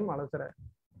மதங்களையும் அலசுற.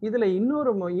 இதுல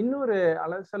இன்னொரு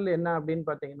அலசல் என்ன அப்படின்னு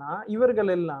பாத்தீங்கன்னா, இவர்கள்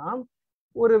எல்லாம்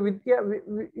ஒரு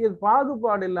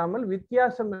பாகுபாடு இல்லாமல்,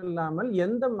 வித்தியாசம் இல்லாமல்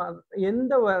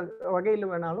எந்த வகையில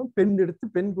வேணாலும் பெண் எடுத்து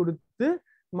பெண் கொடுத்து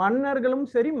மன்னர்களும்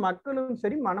சரி மக்களும்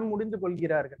சரி மனம் முடிந்து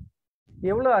கொள்கிறார்கள்.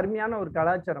 எவ்வளவு அருமையான ஒரு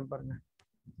கலாச்சாரம் பாருங்க.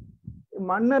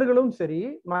 மன்னர்களும் சரி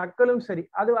மக்களும் சரி.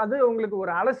 அது அது உங்களுக்கு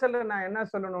ஒரு அலசல நான் என்ன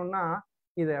சொல்லணும்னா,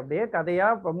 இது அப்படியே கதையா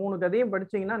 3 கதையும்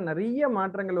படிச்சீங்கன்னா நிறைய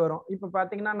மாற்றங்கள் வரும். இப்ப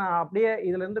பாத்தீங்கன்னா நான் அப்படியே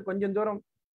இதுல இருந்து கொஞ்சம் தூரம்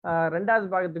 2வது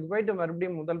பாகத்துக்கு போயிட்டு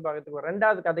மறுபடியும் முதல் பாகத்துக்கு வரேன்.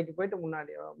 2வது கதைக்கு போயிட்டு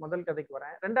முன்னாடி முதல் கதைக்கு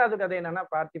வரேன். 2வது கதை என்னன்னா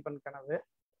பார்த்திபன் கனவு.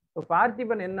 இப்போ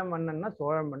பார்த்திபன் என்ன மன்னன்னா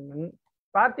சோழ மன்னன்.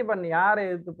 பார்த்திபன் யாரை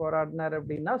எதிர்த்து போராடினார்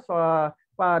அப்படின்னா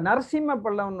நரசிம்ம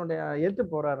பல்லவனுடைய எதிர்த்து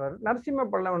போராடுறாரு. நரசிம்ம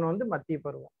பல்லவன் வந்து மத்திய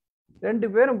பருவம். 2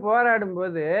 பேரும் போராடும்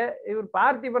போது இவர்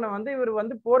பார்த்திபனை வந்து இவர்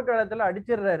வந்து போர்க்காலத்துல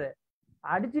அடிச்சிடுறாரு.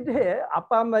 அடிச்சுட்டு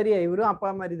அப்பா மாதிரியே இவரும் அப்பா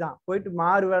மாதிரி தான் போயிட்டு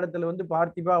மாறு வேடத்துல வந்து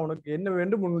பார்த்திபா உனக்கு என்ன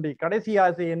வேண்டும் உன்னுடைய கடைசி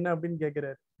ஆசை என்ன அப்படின்னு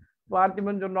கேட்கிறாரு.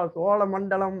 பார்த்திபன் சொன்னா சோழ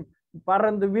மண்டலம்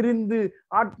பறந்து விரிந்து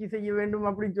ஆட்சி செய்ய வேண்டும்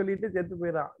அப்படின்னு சொல்லிட்டு செத்து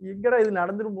போயிடறான். எங்கடா இது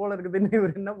நடந்துரும் போல இருக்குதுன்னு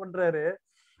இவர் என்ன பண்றாரு,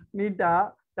 நீட்டா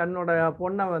தன்னோட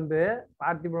பொண்ணை வந்து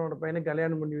பார்த்திபனோட பையனுக்கு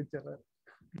கல்யாணம் பண்ணி வச்சிடறாரு.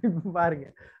 இப்ப பாருங்க,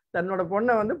 தன்னோட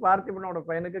பொண்ணை வந்து பார்த்திபனோட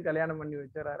பையனுக்கு கல்யாணம் பண்ணி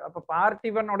வச்சிடறாரு. அப்ப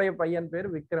பார்த்திபனுடைய பையன் பேர்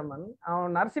விக்ரமன்.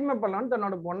 அவன் நரசிம்ம பல்லவன்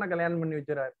தன்னோட பொண்ணை கல்யாணம் பண்ணி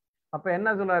வச்சிடறாரு. அப்ப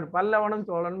என்ன சொல்றாரு, பல்லவனும்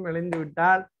சோழனும் இணைந்து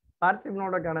விட்டால்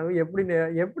பார்த்திபனோட கனவு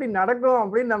எப்படி நடக்கும்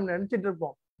அப்படின்னு நம்ம நினைச்சிட்டு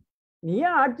இருப்போம். நீ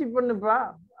ஏன் ஆட்சி பண்ணுப்பா,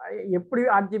 எப்படி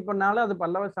ஆட்சி பண்ணாலும் அது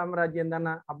பல்லவ சாம்ராஜ்யம்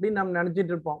தானே அப்படின்னு நம்ம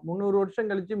நினைச்சிட்டு இருப்போம். 300 வருஷம்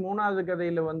கழிச்சு 3வது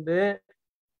கதையில வந்து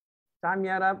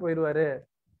சாமியாரா போயிடுவாரு.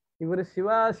 இவரு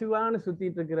சிவா சிவான்னு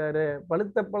சுத்திட்டு இருக்கிறாரு,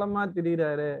 பழுத்த பழமா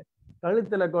திரிகிறாரு,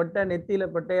 கழுத்துல கொட்டை நெத்தியில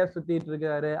பட்டையா சுத்திட்டு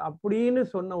இருக்காரு அப்படின்னு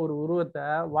சொன்ன ஒரு உருவத்தை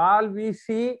வாள்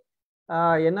வீசி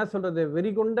என்ன சொல்றது,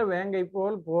 வெறிகொண்ட வேங்கை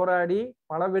போல் போராடி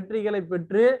பல வெற்றிகளை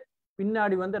பெற்று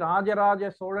பின்னாடி வந்து ராஜராஜ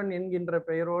சோழன் என்கின்ற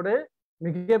பெயரோடு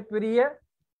மிகப்பெரிய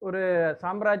ஒரு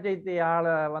சாம்ராஜ்யத்தை ஆள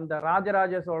வந்த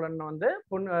ராஜராஜ சோழன் வந்து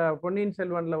பொன்னியின்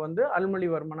செல்வன்ல வந்து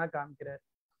அருள்மொழிவர்மனா காமிக்கிறார்.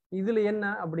 இதுல என்ன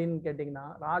அப்படின்னு கேட்டீங்கன்னா,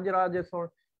 ராஜராஜ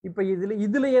சோழன் இப்ப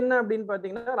இதுல என்ன அப்படின்னு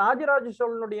பாத்தீங்கன்னா, ராஜராஜ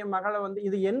சோழனுடைய மகளை வந்து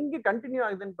இது எங்க கண்டினியூ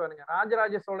ஆகுதுன்னு பாருங்க.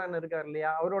 ராஜராஜ சோழன் இருக்காரு இல்லையா,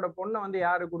 அவரோட பொண்ணை வந்து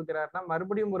யாரு கொடுக்குறாருன்னா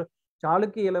மறுபடியும் ஒரு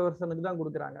சாளுக்கிய இளவரசனுக்கு தான்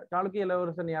கொடுக்குறாங்க. சாளுக்கிய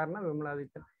இளவரசன் யாருன்னா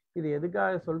விமலாதித்தன். இது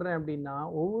எதுக்காக சொல்றேன் அப்படின்னா,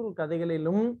 ஒவ்வொரு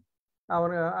கதைகளிலும்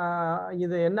அவர்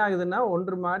இது என்ன ஆகுதுன்னா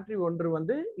ஒன்று மாற்றி ஒன்று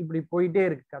வந்து இப்படி போயிட்டே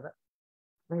இருக்கு கதை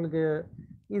உங்களுக்கு.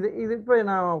 இது இப்ப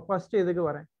நான் ஃபர்ஸ்ட் இதுக்கு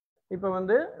வரேன். இப்ப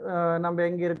வந்து நம்ம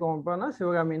எங்க இருக்கோம் இப்போனா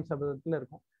சிவகாமியின் சபதத்துல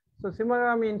இருக்கோம். ஸோ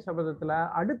சிவகாமியின் சபதத்துல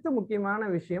அடுத்த முக்கியமான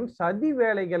விஷயம் சதி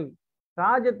வேலைகள்,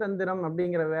 ராஜதந்திரம்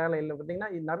அப்படிங்கிற வேலையில பார்த்தீங்கன்னா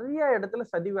நிறைய இடத்துல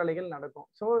சதி வேலைகள் நடக்கும்.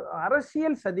 ஸோ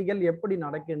அரசியல் சதிகள் எப்படி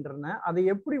நடக்கின்றன, அதை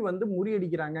எப்படி வந்து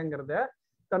முறியடிக்கிறாங்கிறத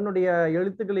தன்னுடைய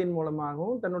எழுத்துக்களின்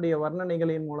மூலமாகவும் தன்னுடைய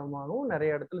வர்ணனைகளின் மூலமாகவும்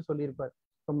நிறைய இடத்துல சொல்லியிருப்பார்.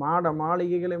 இப்போ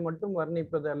மாளிகைகளை மட்டும்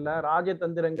வர்ணிப்பது அல்ல,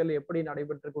 ராஜதந்திரங்கள் எப்படி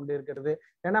நடைபெற்று கொண்டிருக்கிறது.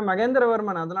 ஏன்னா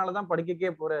மகேந்திரவர்மன் அதனாலதான்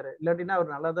படிக்கவே போறாரு, இல்லாட்டினா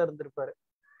அவர் நல்லா தான் இருந்திருப்பாரு.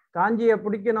 காஞ்சியை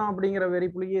பிடிக்கணும் அப்படிங்கிற வெறி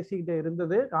புலிகேசிக்கிட்ட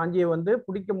இருந்தது, காஞ்சியை வந்து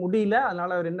பிடிக்க முடியல.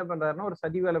 அதனால அவர் என்ன பண்றாருன்னா ஒரு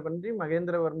சதி வேலை பண்ணி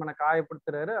மகேந்திரவர்மனை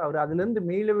காயப்படுத்துறாரு. அவர் அதுல இருந்து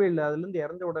மீளவே இல்லை. அதுல இருந்து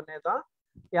இறந்த உடனே தான்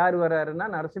யார் வர்றாருன்னா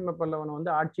நரசிம்ம பல்லவன்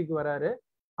வந்து ஆட்சிக்கு வராரு.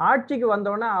 ஆட்சிக்கு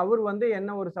வந்தோடனே அவர் வந்து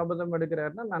என்ன ஒரு சபதம்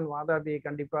எடுக்கிறாருன்னா, நான் வாதாபியை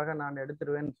கண்டிப்பாக நான்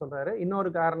எடுத்துருவேன்னு சொல்றாரு. இன்னொரு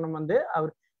காரணம் வந்து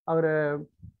அவர்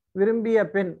விரும்பிய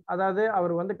பெண், அதாவது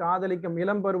அவர் வந்து காதலிக்கும்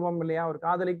இளம் பருவம் இல்லையா, அவர்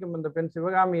காதலிக்கும் அந்த பெண்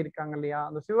சிவகாமி இருக்காங்க இல்லையா,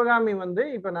 அந்த சிவகாமி வந்து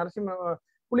இப்ப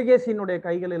புலிகேசியினுடைய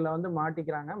கைகளில் வந்து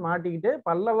மாட்டிக்கிறாங்க. மாட்டிக்கிட்டு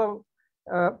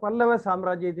பல்லவ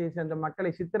சாம்ராஜ்யத்தை சேர்ந்த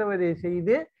மக்களை சித்திரவதை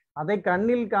செய்து அதை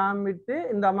கண்ணில் காமிட்டு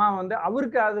இந்த அம்மா வந்து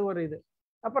அவருக்கு அது ஒரு இது.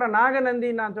 அப்புறம் நாகநந்தி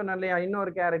நான் சொன்னேன் இல்லையா,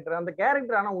 இன்னொரு கேரக்டர். அந்த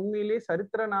கேரக்டர் ஆனா உண்மையிலேயே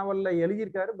சரித்திர நாவல்ல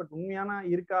எழுதியிருக்காரு, பட் உண்மையான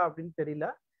இருக்கா அப்படின்னு தெரியல.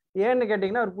 ஏன்னு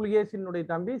கேட்டீங்கன்னா அவர் புலிகேசியினுடைய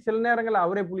தம்பி, சில நேரங்கள்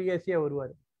அவரே புலிகேசியா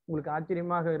வருவார். உங்களுக்கு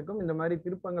ஆச்சரியமாக இருக்கும். இந்த மாதிரி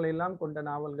திருப்பங்களை எல்லாம் கொண்ட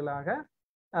நாவல்களாக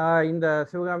இந்த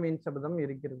சிவகாமியின் சபதம்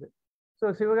இருக்கிறது. ஸோ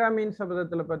சிவகாமியின்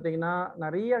சபதத்துல பார்த்தீங்கன்னா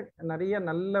நிறைய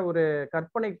நல்ல ஒரு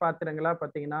கற்பனை பாத்திரங்களா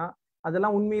பார்த்தீங்கன்னா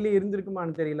அதெல்லாம் உண்மையிலேயே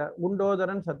இருந்திருக்குமான்னு தெரியல.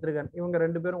 குண்டோதரன் சத்ருகன் இவங்க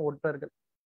 2 பேரும் ஒற்றர்கள்.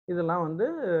 இதெல்லாம் வந்து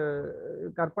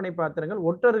கற்பனை பாத்திரங்கள்,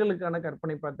 ஒற்றர்களுக்கான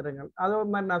கற்பனை பாத்திரங்கள். அதே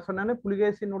மாதிரி நான் சொன்னேன்னு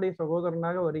புலிகேசியினுடைய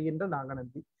சகோதரனாக வருகின்ற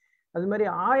நாகநந்தி. அது மாதிரி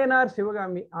ஆயனார்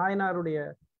சிவகாமி, ஆயனாருடைய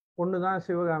பொண்ணுதான்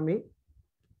சிவகாமி.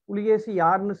 புலிகேசி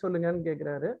யாருன்னு சொல்லுங்கன்னு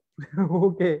கேட்கிறாரு.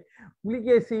 ஓகே,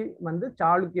 புலிகேசி வந்து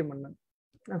சாளுக்கிய மன்னன்.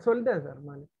 நான் சொல்லிட்டேன் சார்,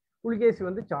 புலிகேசி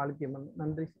வந்து சாளுக்கிய மன்னன்.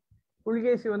 நன்றி.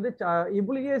 புலிகேசி வந்து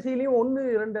புலிகேசிலையும் 1,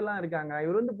 2 எல்லாம் இருக்காங்க.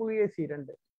 இவர் வந்து புலிகேசி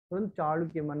 2, இவர் வந்து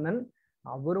சாளுக்கிய மன்னன்.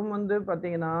 அவரும் வந்து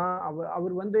பாத்தீங்கன்னா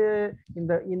அவர் வந்து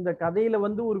இந்த கதையில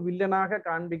வந்து ஒரு வில்லனாக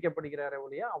காண்பிக்கப்படுகிறார்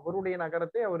ஒழிய அவருடைய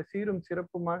நகரத்தை அவர் சீரும்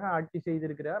சிறப்புமாக ஆட்சி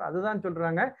செய்திருக்கிறார். அதுதான்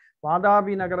சொல்றாங்க,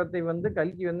 வாதாபி நகரத்தை வந்து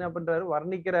கல்கி வந்து என்ன பண்றாரு,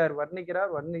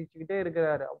 வர்ணிச்சுக்கிட்டே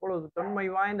இருக்கிறாரு. அவ்வளவு தொன்மை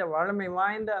வாய்ந்த வளமை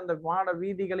வாய்ந்த அந்த மாட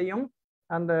வீதிகளையும்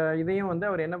அந்த இதையும் வந்து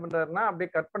அவர் என்ன பண்றாருன்னா அப்படியே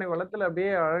கற்பனை வளத்துல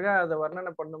அப்படியே அழகா அதை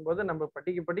வர்ணனை பண்ணும்போது நம்ம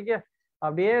படிக்க படிக்க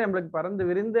அப்படியே நம்மளுக்கு பறந்து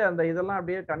விரிந்து அந்த இதெல்லாம்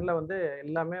அப்படியே கண்ணில் வந்து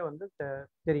எல்லாமே வந்து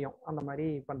தெரியும். அந்த மாதிரி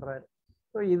பண்றாரு.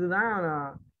 ஸோ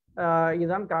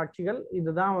இதுதான் காட்சிகள்.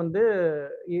 இதுதான் வந்து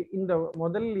இந்த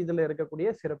முதல் இதுல இருக்கக்கூடிய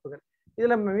சிறப்புகள்.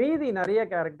 இதுல மீதி நிறைய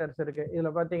கேரக்டர்ஸ் இருக்கு.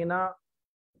 இதுல பாத்தீங்கன்னா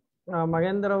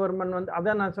மகேந்திரவர்மன் வந்து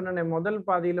அதான் நான் சொன்னேன், முதல்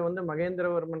பாதியில வந்து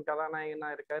மகேந்திரவர்மன் கதாநாயகனா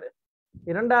இருக்காரு.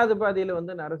 இரண்டாவது பாதியில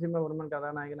வந்து நரசிம்மவர்மன்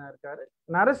கதாநாயகனா இருக்காரு.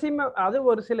 அது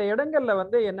ஒரு சில இடங்கள்ல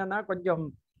வந்து என்னன்னா கொஞ்சம்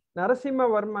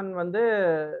நரசிம்மவர்மன் வந்து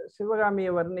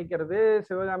சிவகாமியை வர்ணிக்கிறது,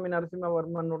 சிவகாமி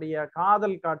நரசிம்மவர்மனுடைய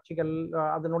காதல் காட்சிகள்,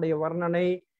 அதனுடைய வர்ணனை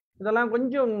இதெல்லாம்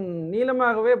கொஞ்சம்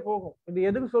நீளமாகவே போகும். இது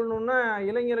எதுக்கு சொல்லணும்னா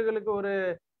இளைஞர்களுக்கு ஒரு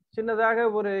சின்னதாக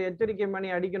ஒரு எச்சரிக்கை மணி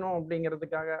அடிக்கணும்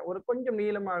அப்படிங்கிறதுக்காக ஒரு கொஞ்சம்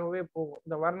நீளமாகவே போகும்.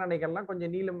 இந்த வர்ணனைகள்லாம்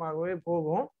கொஞ்சம் நீளமாகவே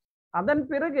போகும். அதன்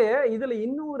பிறகு இதுல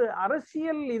இன்னொரு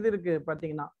அரசியல் இது இருக்கு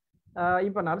பாத்தீங்கன்னா.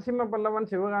 இப்ப நரசிம்ம பல்லவன்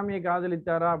சிவகாமியை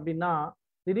காதலித்தாரா அப்படின்னா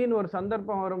திடீர்னு ஒரு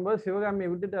சந்தர்ப்பம் வரும்போது சிவகாமியை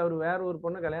விட்டுட்டு அவர் வேற ஒரு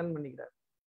பொண்ணு கல்யாணம் பண்ணிக்கிறார்.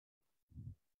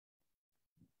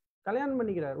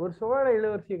 ஒரு சோழ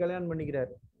இளவரசியை கல்யாணம்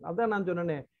பண்ணிக்கிறாரு. அதான் நான்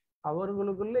சொன்னேனே,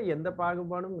 அவர்களுக்குள்ள எந்த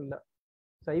பாகுபாடும் இல்லை.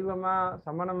 சைவமா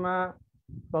சமணமா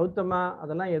பௌத்தமா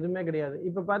அதெல்லாம் எதுவுமே கிடையாது.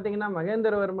 இப்ப பாத்தீங்கன்னா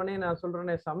மகேந்திரவர்மனே நான்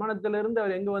சொல்றேனே, சமணத்திலிருந்து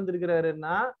அவர் எங்க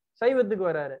வந்திருக்கிறாருன்னா சைவத்துக்கு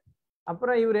வராரு.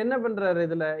 அப்புறம் இவர் என்ன பண்றாரு,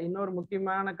 இதுல இன்னொரு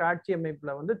முக்கியமான காட்சி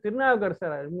அமைப்புல வந்து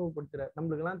திருநாவுக்கரசர் அறிமுகப்படுத்துறாரு.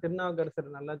 நம்மளுக்கு எல்லாம்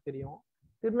திருநாவுக்கரசர் நல்லா தெரியும்.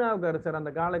 திருநாவுக்கரசர்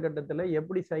அந்த காலகட்டத்துல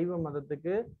எப்படி சைவ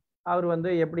மதத்துக்கு அவர் வந்து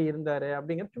எப்படி இருந்தாரு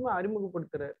அப்படிங்கிறது சும்மா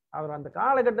அறிமுகப்படுத்துறாரு. அவர் அந்த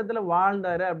காலகட்டத்துல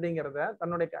வாழ்ந்தாரு அப்படிங்கிறத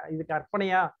தன்னுடைய இது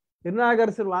கற்பனையா,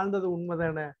 திருநாவுக்கரசர் வாழ்ந்தது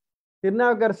உண்மைதானே.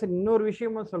 திருநாவுக்கரசர் இன்னொரு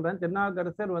விஷயமும் சொல்றேன்.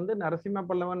 திருநாவுக்கரசர் வந்து நரசிம்ம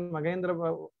பல்லவன் மகேந்திர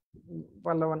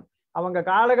பல்லவன் அவங்க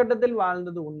காலகட்டத்தில்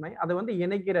வாழ்ந்தது உண்மை. அதை வந்து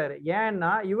இணைக்கிறாரு.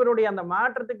 ஏன்னா இவருடைய அந்த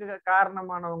மாற்றத்துக்கு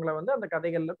காரணமானவங்களை வந்து அந்த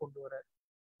கதைகள்ல கொண்டு வர்றாரு.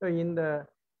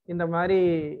 இந்த மாதிரி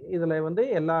இதுல வந்து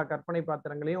எல்லா கற்பனை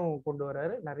பாத்திரங்களையும் கொண்டு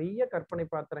வர்றாரு. நிறைய கற்பனை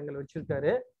பாத்திரங்கள்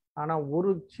வச்சிருக்காரு. ஆனா ஒரு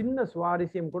சின்ன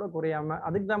சுவாரஸ்யம் கூட குறையாம,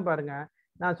 அதுக்கு தான் பாருங்க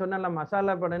நான் சொன்னேன்ல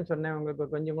மசாலா படம்னு சொன்னேன். உங்களுக்கு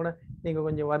கொஞ்சம் கூட நீங்க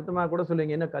கொஞ்சம் வருத்தமா கூட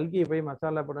சொல்லுவீங்க, என்ன கல்கியை போய்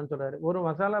மசாலா படம்னு சொல்றாரு. ஒரு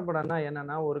மசாலா படம்னா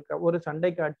என்னன்னா ஒரு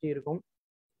சண்டை காட்சி இருக்கும்,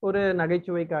 ஒரு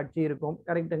நகைச்சுவை காட்சி இருக்கும்,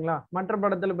 கரெக்டுங்களா. மற்ற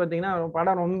படத்துல பாத்தீங்கன்னா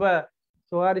படம் ரொம்ப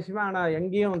சுவாரஸ்யமா ஆனா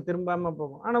எங்கேயும் திரும்பாம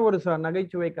போகும். ஆனா ஒரு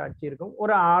நகைச்சுவை காட்சி இருக்கும்,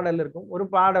 ஒரு ஆடல் இருக்கும், ஒரு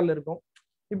பாடல் இருக்கும்,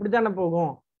 இப்படித்தானே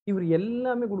போகும். இவர்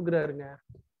எல்லாமே கொடுக்குறாருங்க.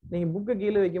 நீங்க புக்கு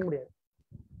கீழே வைக்க முடியாது.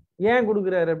 ஏன்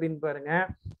கொடுக்குறாரு அப்படின்னு பாருங்க.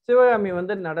 சிவகாமி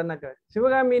வந்து நடனக்காரி.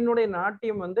 சிவகாமியினுடைய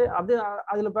நாட்டியம் வந்து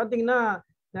அதுல பாத்தீங்கன்னா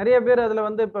நிறைய பேர் அதுல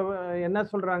வந்து இப்ப என்ன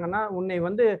சொல்றாங்கன்னா, உன்னை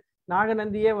வந்து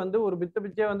நாகநந்தியே வந்து ஒரு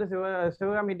பிச்சே வந்து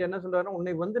சிவகாமிட்ட என்ன சொல்றாருன்னா,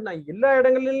 உன்னை வந்து நான் எல்லா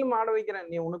இடங்களிலும் ஆட வைக்கிறேன்,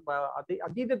 நீ உனக்கு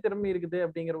அதீத திறமை இருக்குது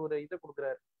அப்படிங்கிற ஒரு இதை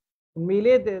கொடுக்குறாரு.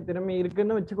 உண்மையிலேயே திறமை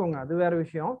இருக்குன்னு வச்சுக்கோங்க, அது வேற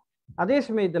விஷயம். அதே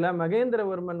சமயத்துல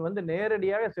மகேந்திரவர்மன் வந்து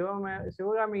நேரடியாக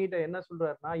சிவகாமி கிட்ட என்ன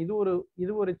சொல்றாருன்னா,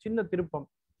 இது ஒரு சின்ன திருப்பம்,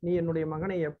 நீ என்னுடைய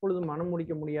மகனை எப்பொழுதும் மனம்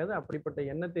முடிக்க முடியாது, அப்படிப்பட்ட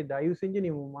எண்ணத்தை தயவு செஞ்சு நீ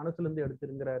உன் மனசுல இருந்து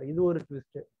எடுத்துருங்கிறாரு. இது ஒரு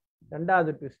ட்விஸ்ட்.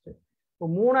 ரெண்டாவது ட்விஸ்ட். இப்போ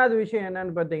மூணாவது விஷயம்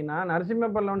என்னன்னு பாத்தீங்கன்னா, நரசிம்ம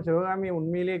பல்லவன் சிவகாமியை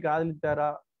உண்மையிலேயே காதலித்தாரா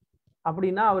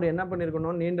அப்படின்னா அவர் என்ன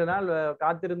பண்ணிருக்கணும், நீண்ட நாள்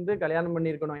காத்திருந்து கல்யாணம்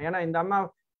பண்ணிருக்கணும். ஏன்னா இந்த அம்மா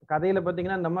கதையில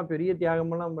பாத்தீங்கன்னா இந்த அம்மா பெரிய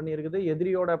தியாகமெல்லாம் பண்ணியிருக்குது.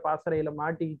 எதிரியோட பாசறையில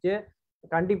மாட்டிக்கிச்சு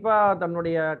கண்டிப்பா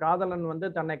தன்னுடைய காதலன் வந்து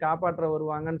தன்னை காப்பாற்ற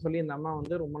வருவாங்கன்னு சொல்லி இந்த அம்மா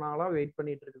வந்து ரொம்ப நாளா வெயிட்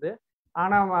பண்ணிட்டு இருக்குது.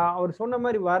 ஆனா அவர் சொன்ன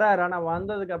மாதிரி வராரு. ஆனா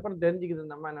வந்ததுக்கு அப்புறம் தெரிஞ்சுக்குது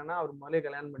இந்த அம்மா என்னன்னா அவர் முதலே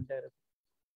கல்யாணம் பண்ணிட்டாரு.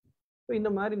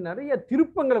 இந்த மாதிரி நிறைய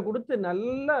திருப்பங்களை கொடுத்து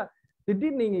நல்லா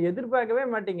திடீர்னு நீங்க எதிர்பார்க்கவே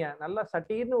மாட்டீங்க, நல்லா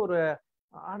சட்டீர்னு ஒரு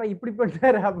ஆனா இப்படி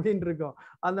பண்ணிட்டாரு அப்படின்னு இருக்கும்.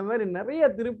 அந்த மாதிரி நிறைய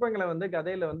திருப்பங்களை வந்து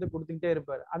கதையில வந்து கொடுத்துக்கிட்டே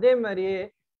இருப்பாரு. அதே மாதிரியே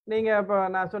நீங்க இப்ப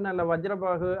நான் சொன்னேன்ல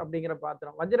வஜ்ரபாகு அப்படிங்கிற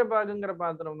பாத்திரம், வஜ்ரபாகுங்கிற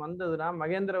பாத்திரம் வந்ததுன்னா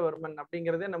மகேந்திரவர்மன்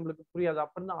அப்படிங்கிறதே நம்மளுக்கு புரியாது.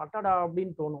 அப்புறம் தான் அட்டடா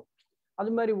அப்படின்னு தோணும்.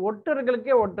 அது மாதிரி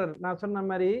ஒற்றர்களுக்கே ஒற்றர், நான் சொன்ன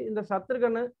மாதிரி இந்த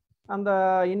சத்ருகனு அந்த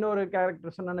இன்னொரு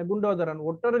கேரக்டர் சொன்ன குண்டோதரன்,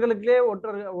 ஒற்றர்களுக்கே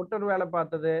ஒற்றர் வேலை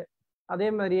பார்த்தது. அதே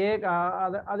மாதிரியே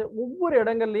அது ஒவ்வொரு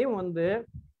இடங்கள்லயும் வந்து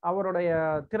அவருடைய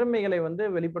திறமைகளை வந்து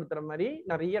வெளிப்படுத்துற மாதிரி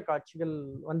நிறைய காட்சிகள்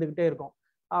வந்துகிட்டே இருக்கும்.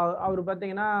 அவர்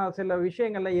பார்த்தீங்கன்னா சில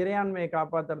விஷயங்கள்ல இறையாண்மையை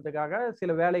காப்பாத்துறதுக்காக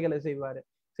சில வேலைகளை செய்வாரு.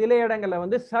 சில இடங்கள்ல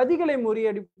வந்து சதிகளை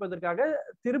முறியடிப்பதற்காக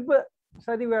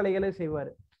சதி வேலைகளை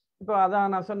செய்வாரு. இப்போ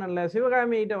அதான் நான் சொன்னேன்ல,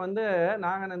 சிவகாமிகிட்ட வந்து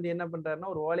நாகநந்தி என்ன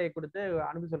பண்றாருன்னா ஒரு ஓலையை கொடுத்து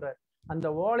அனுப்பி சொல்றாரு. அந்த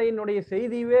ஓலையினுடைய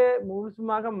செய்தியே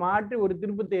முழுசுமாக மாற்றி ஒரு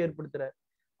திருப்பத்தை ஏற்படுத்துறாரு.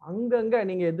 அங்கங்க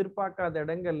நீங்க எதிர்பார்க்காத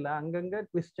இடங்கள்ல அங்கங்க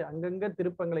ட்விஸ்ட், அங்கங்க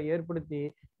திருப்பங்களை ஏற்படுத்தி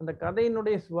அந்த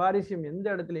கதையினுடைய சுவாரஸ்யம் எந்த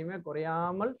இடத்துலையுமே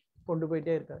குறையாமல் கொண்டு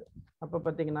போயிட்டே இருக்காரு. அப்ப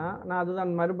பாத்தீங்கன்னா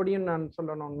அதுதான் மறுபடியும் நான்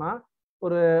சொல்லணும்னா,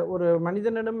 ஒரு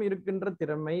மனிதனிடம் இருக்கின்ற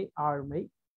திறமை, ஆழ்மை,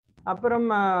 அப்புறம்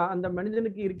அந்த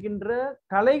மனிதனுக்கு இருக்கின்ற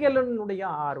கலைகளினுடைய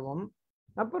ஆர்வம்,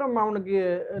 அப்புறம் அவனுக்கு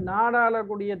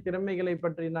நாடாளக்கூடிய திறமைகளை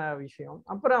பற்றின விஷயம்,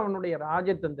 அப்புறம் அவனுடைய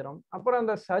ராஜதந்திரம், அப்புறம்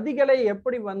அந்த சதிகளை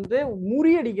எப்படி வந்து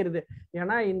முறியடிக்கிறது.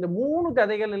 ஏன்னா இந்த 3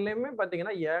 கதைகள்லயுமே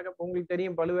பாத்தீங்கன்னா உங்களுக்கு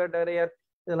தெரியும் பழுவேட்டரையர்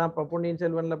இதெல்லாம் இப்ப பொன்னியின்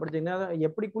செல்வன்ல படிச்சீங்கன்னா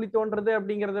எப்படி குழி தோன்றது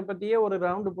அப்படிங்கறத பத்தியே ஒரு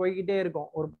ரவுண்டு போய்கிட்டே இருக்கும்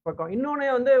ஒரு பக்கம். இன்னொன்னு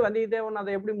வந்து வந்தியத்தேவன்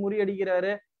அதை எப்படி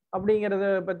முறியடிக்கிறாரு அப்படிங்கறத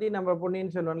பத்தி நம்ம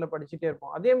பொன்னியின் செல்வன்ல படிச்சுட்டே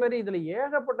இருப்போம். அதே மாதிரி இதுல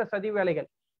ஏகப்பட்ட சதி வேலைகள்.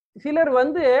 சிலர்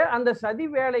வந்து அந்த சதி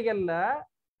வேலைகள்ல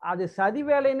அது சதி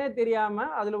வேலைன்னே தெரியாம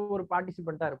அதுல ஒரு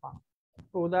பார்ட்டிசிபெண்டா இருப்பாங்க.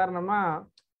 இப்போ உதாரணமா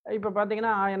இப்ப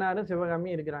பாத்தீங்கன்னா ஆயனாரும்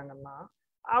சிவகாமியும் இருக்கிறாங்கன்னா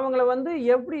அவங்கள வந்து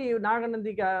எப்படி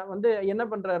நாகநந்திக்கு வந்து என்ன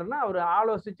பண்றாருன்னா அவர்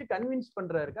ஆலோசிச்சு கன்வின்ஸ்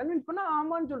பண்றாரு. கன்வின்ஸ் பண்ணா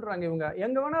ஆமான்னு சொல்றாங்க. இவங்க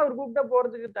எங்க வேணா அவர் கூப்பிட்டா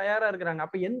போறதுக்கு தயாரா இருக்கிறாங்க.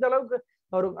 அப்ப எந்த அளவுக்கு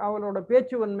அவளோட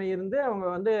பேச்சுவன்மை இருந்து அவங்க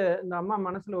வந்து இந்த அம்மா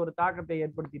மனசுல ஒரு தாக்கத்தை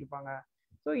ஏற்படுத்தி இருப்பாங்க.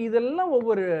 ஸோ இதெல்லாம்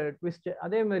ஒவ்வொரு ட்விஸ்ட்.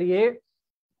 அதே மாதிரியே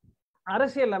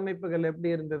அரசியல் அமைப்புகள்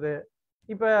எப்படி இருந்தது,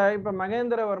 இப்ப இப்ப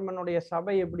மகேந்திரவர்மனுடைய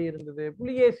சபை எப்படி இருந்தது,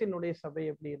 புலிகேசினுடைய சபை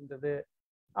எப்படி இருந்தது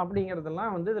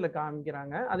அப்படிங்கறதெல்லாம் வந்து இதுல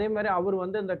காமிக்கிறாங்க. அதே மாதிரி அவர்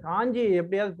வந்து இந்த காஞ்சியை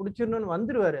எப்படியாவது பிடிச்சிடணும்னு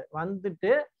வந்துருவாரு.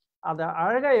 வந்துட்டு அத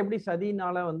அழகா எப்படி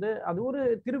சதினால வந்து அது ஒரு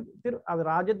அது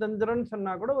ராஜதந்திரன்னு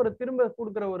சொன்னா கூட ஒரு திரும்ப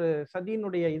கொடுக்குற ஒரு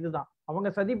சதியினுடைய இதுதான். அவங்க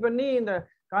சதி பண்ணி இந்த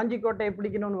காஞ்சி கோட்டையை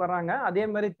பிடிக்கணும்னு வராங்க. அதே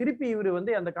மாதிரி திருப்பி இவரு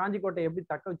வந்து அந்த காஞ்சி கோட்டையை எப்படி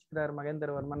தக்க வச்சுக்கிறாரு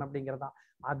மகேந்திரவர்மன் அப்படிங்கிறதான்.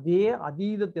 அதே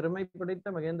அதீத திறமை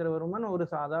படைத்த மகேந்திரவர்மன் ஒரு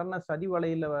சாதாரண சதி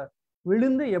வலையில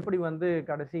விழுந்து எப்படி வந்து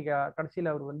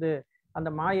கடைசியில அவர் வந்து அந்த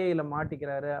மாயையில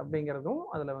மாட்டிக்கிறாரு அப்படிங்கிறதும்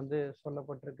அதுல வந்து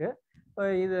சொல்லப்பட்டிருக்கு.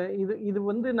 இது இது இது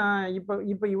வந்து நான்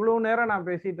இப்ப இவ்வளவு நேரம் நான்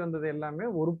பேசிட்டு வந்தது எல்லாமே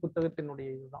ஒரு புத்தகத்தினுடைய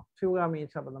இதுதான், சிவகாமி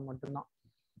சபதம் மட்டும்தான்.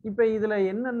 இப்ப இதுல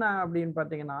என்னென்ன அப்படின்னு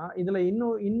பாத்தீங்கன்னா இதுல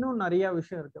இன்னும் நிறைய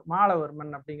விஷயம் இருக்கு.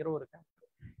 மாலவர்மன் அப்படிங்கிற ஒரு கேரக்டர்.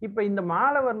 இப்ப இந்த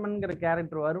மாலவர்மன்கிற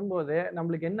கேரக்டர் வரும்போது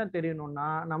நம்மளுக்கு என்ன தெரியணும்னா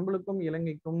நம்மளுக்கும்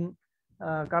இலங்கைக்கும்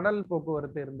கடல்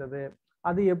போக்குவரத்து இருந்தது,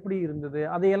 அது எப்படி இருந்தது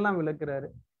அதையெல்லாம் விளக்குறாரு.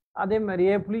 அதே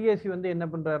மாதிரியே புலிகேசி வந்து என்ன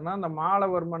பண்றாருன்னா அந்த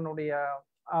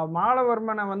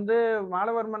மாலவர்மனை வந்து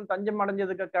மாலவர்மன் தஞ்சம்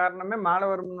அடைஞ்சதுக்கு காரணமே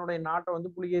மாலவர்மனுடைய நாட்டை வந்து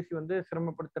புலிகேசி வந்து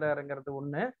சிரமப்படுத்துறாருங்கிறது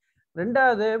ஒண்ணு.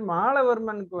 ரெண்டாவது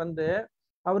மாலவர்மனுக்கு வந்து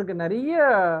அவருக்கு நிறைய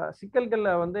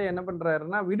சிக்கல்கள்ல வந்து என்ன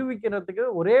பண்றாருன்னா விடுவிக்கிறதுக்கு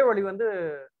ஒரே வழி வந்து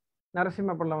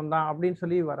நரசிம்ம பல்லவன் தான் அப்படின்னு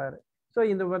சொல்லி வர்றாரு. ஸோ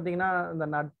இது பார்த்தீங்கன்னா அந்த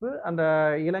நட்பு, அந்த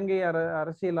இலங்கை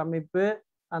அரசியல் அமைப்பு,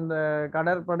 அந்த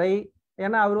கடற்படை,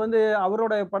 ஏன்னா அவர் வந்து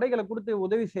அவரோட படைகளை கொடுத்து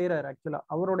உதவி செய்யறாரு. ஆக்சுவலா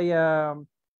அவருடைய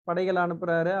படைகளை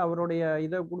அனுப்புறாரு, அவருடைய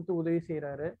இதை கொடுத்து உதவி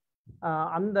செய்யறாரு.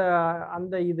 அந்த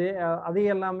அந்த இது அதை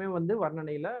எல்லாமே வந்து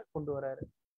வர்ணனையில கொண்டு வர்றாரு.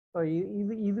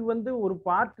 இது இது வந்து ஒரு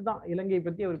பார்ட் தான் இலங்கையை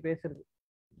பத்தி அவர் பேசுறது.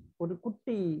 ஒரு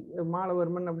குட்டி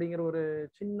மாலவர்மன் அப்படிங்கிற ஒரு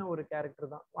சின்ன ஒரு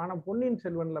கேரக்டர் தான். ஆனா பொன்னியின்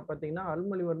செல்வன்ல பாத்தீங்கன்னா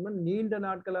அருள்மொழிவர்மன் நீண்ட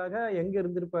நாட்களாக எங்க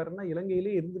இருந்திருப்பாருன்னா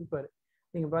இலங்கையிலே இருந்திருப்பாரு.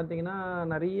 நீங்க பாத்தீங்கன்னா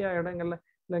நிறைய இடங்கள்ல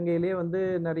இலங்கையிலேயே வந்து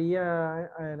நிறைய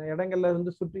இடங்கள்ல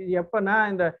இருந்து சுற்றி, எப்பன்னா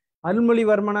இந்த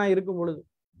அருள்மொழிவர்மனா இருக்கும் பொழுது,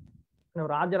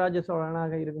 ராஜராஜ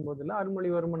சோழனாக இருக்கும் போது இல்ல,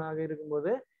 அருள்மொழிவர்மனாக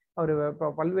இருக்கும்போது அவர்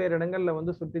பல்வேறு இடங்கள்ல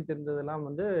வந்து சுற்றி தெரிந்ததெல்லாம்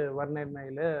வந்து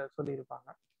வர்ணனையில சொல்லியிருப்பாங்க.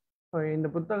 இந்த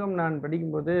புத்தகம் நான்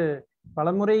படிக்கும்போது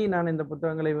பலமுறை நான் இந்த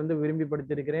புத்தகங்களை வந்து விரும்பி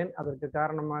படித்திருக்கிறேன். அதற்கு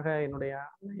காரணமாக என்னுடைய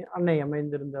அன்னை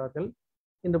அமைந்திருந்தார்கள்.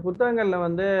 இந்த புத்தகங்கள்ல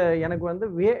வந்து எனக்கு வந்து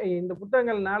இந்த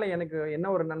புத்தகங்கள்னால எனக்கு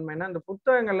என்ன ஒரு நன்மைன்னா, இந்த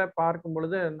புத்தகங்களை பார்க்கும்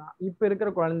பொழுது இப்ப இருக்கிற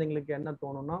குழந்தைங்களுக்கு என்ன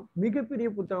தோணும்னா, மிகப்பெரிய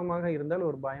புத்தகமாக இருந்தால்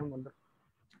ஒரு பயம் வந்துடும்.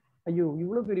 ஐயோ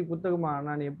இவ்வளவு பெரிய புத்தகமா,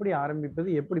 நான் எப்படி ஆரம்பிப்பது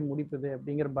எப்படி முடிப்பது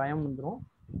அப்படிங்கிற பயம் வந்துடும்.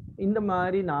 இந்த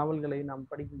மாதிரி நாவல்களை நாம்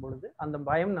படிக்கும் பொழுது அந்த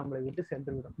பயம் நம்மளை விட்டு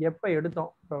சென்றுவிடும். எப்ப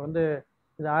எடுத்தோம், இப்ப வந்து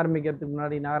இது ஆரம்பிக்கிறதுக்கு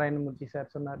முன்னாடி நாராயணமூர்த்தி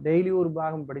சார் சொன்னார், டெய்லி ஒரு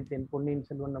பாகம் படித்தேன் பொன்னியின்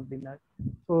செல்வன் அப்படின்னா.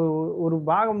 ஸோ ஒரு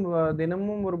பாகம்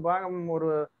தினமும் ஒரு பாகம் ஒரு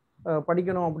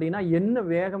படிக்கணும் அப்படின்னா என்ன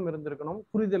வேகம் இருந்திருக்கணும்,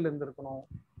 புரிதல் இருந்திருக்கணும்.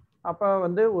 அப்ப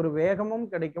வந்து ஒரு வேகமும்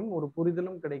கிடைக்கும், ஒரு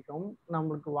புரிதலும் கிடைக்கும்,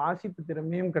 நம்மளுக்கு வாசிப்பு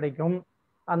திறமையும் கிடைக்கும்.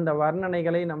 அந்த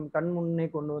வர்ணனைகளை நம் கண் முன்னே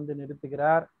கொண்டு வந்து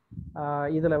நிறுத்துகிறார்.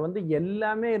 இதுல வந்து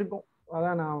எல்லாமே இருக்கும்.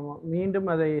 அதான் நான் மீண்டும்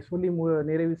அதை சொல்லி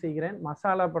நிறைவு செய்கிறேன்.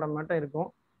 மசாலா படம் மட்டும் இருக்கும்,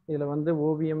 இதுல வந்து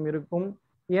ஓவியம் இருக்கும்.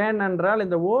 ஏனென்றால்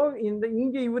இந்த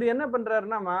இங்க இவர் என்ன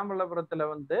பண்றாருன்னா மாமல்லபுரத்துல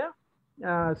வந்து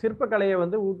சிற்பக்கலையை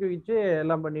வந்து ஊக்குவிச்சு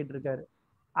எல்லாம் பண்ணிட்டு இருக்காரு.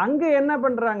 அங்க என்ன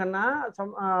பண்றாங்கன்னா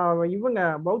இவங்க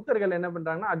பௌத்தர்கள் என்ன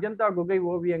பண்றாங்கன்னா அஜந்தா குகை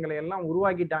ஓவியங்களை எல்லாம்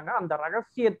உருவாக்கிட்டாங்க. அந்த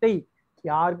ரகசியத்தை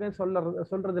யாருக்கும்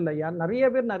சொல்றது இல்லை. நிறைய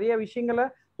பேர் நிறைய விஷயங்களை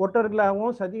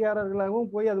ஒற்றர்களாகவும்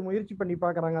சதிகாரர்களாகவும் போய் அது முயற்சி பண்ணி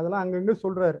பாக்குறாங்க, அதெல்லாம் அங்கங்க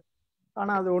சொல்றாரு.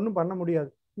 ஆனா அது ஒண்ணும் பண்ண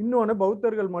முடியாது. இன்னொன்னு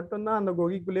பௌத்தர்கள் மட்டும்தான் அந்த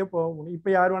குகைக்குள்ளேயே போக முடியும். இப்ப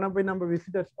யார் வேணா போய் நம்ம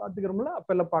விசிட்டர்ஸ் பாத்துக்கிறோம்ல,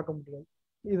 அப்ப எல்லாம் பார்க்க முடியாது.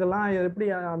 இதெல்லாம் எப்படி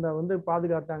அந்த வந்து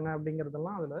பாதுகாத்தாங்க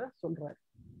அப்படிங்கறதெல்லாம் அதுல சொல்றாரு.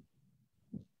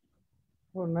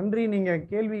 நன்றி. நீங்க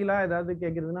கேள்விகளா ஏதாவது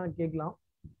கேட்கறதுன்னா கேட்கலாம்.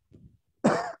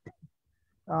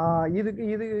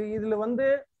 இதுல வந்து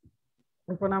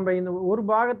இப்ப நம்ம இந்த ஒரு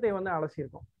பாகத்தை வந்து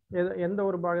அலசியிருக்கோம். எந்த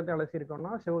ஒரு பாகத்தை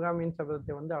அலசியிருக்கோம்னா சிவகாமியின்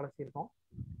சபதத்தை வந்து அலசியிருக்கோம்.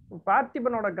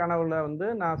 பார்த்திபனோட கனவுல வந்து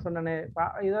நான் சொன்னனே,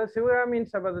 இதாவது சிவகாமியின்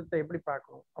சபதத்தை எப்படி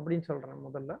பார்க்கணும் அப்படின்னு சொல்றேன்.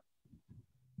 முதல்ல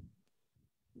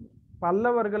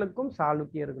பல்லவர்களுக்கும்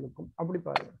சாளுக்கியர்களுக்கும் அப்படி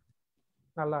பாருங்க,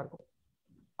 நல்லா இருக்கும்.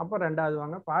 அப்ப ரெண்டாவது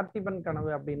வாங்க பார்த்திபன்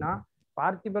கனவு அப்படின்னா,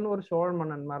 பார்த்திபன் ஒரு சோழ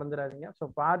மன்னன், மறந்துடாதீங்க. ஸோ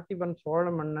பார்த்திபன் சோழ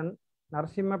மன்னன்,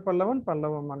 நரசிம்ம பல்லவன்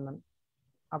பல்லவ மன்னன்.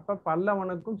 அப்ப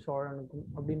பல்லவனுக்கும் சோழனுக்கும்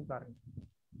அப்படின்னு பாருங்க.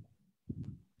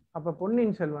 அப்ப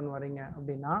பொன்னியின் செல்வன் வரீங்க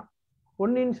அப்படின்னா,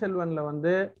 பொன்னியின் செல்வன்ல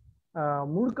வந்து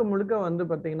முழுக்க முழுக்க வந்து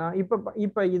பாத்தீங்கன்னா,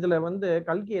 இப்ப இதுல வந்து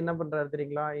கல்கி என்ன பண்றாரு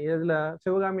தெரியுங்களா? இதுல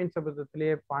சிவகாமியின்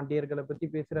சபதத்திலேயே பாண்டியர்களை பத்தி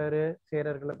பேசுறாரு,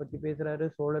 சேரர்களை பத்தி பேசுறாரு,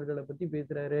 சோழர்களை பத்தி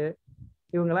பேசுறாரு,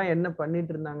 இவங்கெல்லாம் என்ன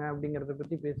பண்ணிட்டு இருந்தாங்க அப்படிங்கறத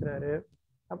பத்தி பேசுறாரு.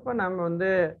 அப்ப நம்ம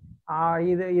வந்து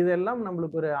இதெல்லாம்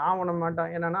நம்மளுக்கு ஒரு ஆவணம்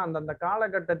மாட்டோம். என்னன்னா அந்தந்த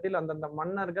காலகட்டத்தில் அந்தந்த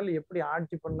மன்னர்கள் எப்படி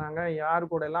ஆட்சி பண்ணாங்க, யாரு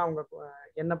கூட எல்லாம் அவங்க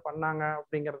என்ன பண்ணாங்க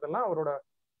அப்படிங்கறதெல்லாம் அவரோட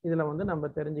இதுல வந்து நம்ம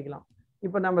தெரிஞ்சுக்கலாம்.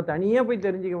 இப்ப நம்ம தனியா போய்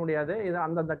தெரிஞ்சுக்க முடியாது. இது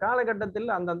அந்தந்த காலகட்டத்தில்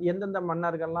அந்த எந்தெந்த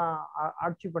மன்னர்கள்லாம்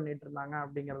ஆட்சி பண்ணிட்டு இருந்தாங்க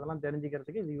அப்படிங்கறதெல்லாம்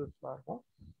தெரிஞ்சுக்கிறதுக்கு இது யூஸ்ஃபுல்லா இருக்கும்.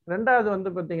 ரெண்டாவது வந்து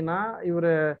பாத்தீங்கன்னா,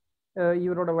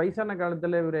 இவரோட வயசான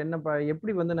காலத்துல இவர்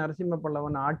எப்படி வந்து நரசிம்ம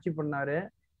பல்லவன் ஆட்சி பண்ணாரு.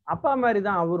 அப்பா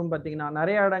மாதிரிதான் அவரும் பாத்தீங்கன்னா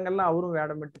நிறைய இடங்கள்ல அவரும்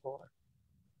வேடமிட்டு போவார்.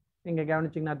 நீங்க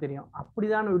கவனிச்சீங்கன்னா தெரியும்.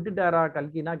 அப்படிதான் விட்டுட்டாரா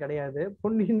கல்கினா? கிடையாது.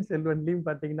 பொன்னியின் செல்வன்லையும்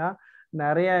பாத்தீங்கன்னா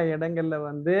நிறைய இடங்கள்ல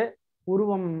வந்து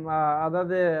உருவம்,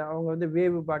 அதாவது அவங்க வந்து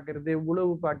வேவு பார்க்கறது,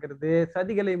 உளவு பார்க்கறது,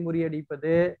 சதிகளை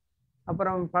முறியடிப்பது,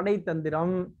 அப்புறம் படை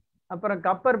தந்திரம், அப்புறம்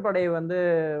கப்பற் படையை வந்து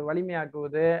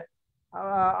வலிமையாக்குவது,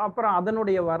 அப்புறம்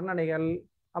அதனுடைய வர்ணனைகள்,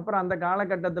 அப்புறம் அந்த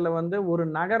காலகட்டத்துல வந்து ஒரு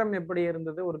நகரம் எப்படி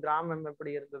இருந்தது, ஒரு கிராமம்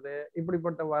எப்படி இருந்தது,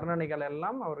 இப்படிப்பட்ட வர்ணனைகள்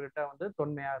எல்லாம் அவர்கிட்ட வந்து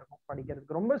தொன்மையா இருக்கும்.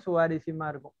 படிக்கிறதுக்கு ரொம்ப சுவாரஸ்யமா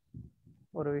இருக்கும்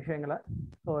ஒரு விஷயங்களை.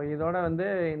 ஸோ இதோட வந்து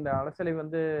இந்த அலசலை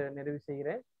வந்து நிறைவு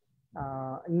செய்கிறேன்.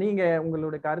 நீங்க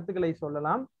உங்களுடைய கருத்துக்களை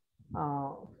சொல்லலாம்.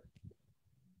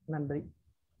 நன்றி.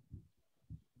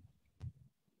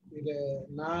 இது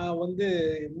நான் வந்து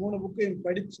 3 புக்கையும்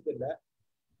படிச்சது இல்லை,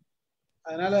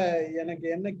 அதனால எனக்கு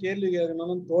என்ன கேள்வி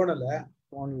கேட்கணும்னு தோணல.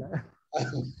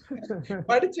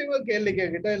 படிச்சவங்க கேள்வி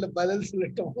கேட்கட்டும், இல்ல பதில்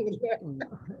சொல்லட்டும்.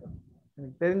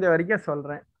 தெரிஞ்ச வரைக்கும்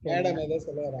சொல்றேன். மேடம் ஏதோ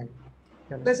சொல்ல வராங்க.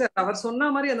 இல்ல சார், அவர் சொன்ன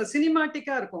மாதிரி அந்த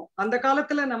சினிமாட்டிக்கா இருக்கும். அந்த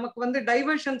காலத்துல நமக்கு வந்து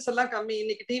டைவர்ஷன்ஸ் எல்லாம் கம்மி.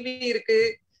 இன்னைக்கு டிவி இருக்கு,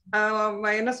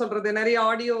 என்ன சொல்றது, நிறைய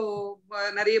ஆடியோ,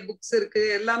 நிறைய புக்ஸ் இருக்கு,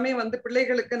 எல்லாமே வந்து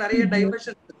பிள்ளைகளுக்கு நிறைய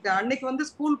டைவர்ஷன்ஸ் இருக்கு. அன்னைக்கு வந்து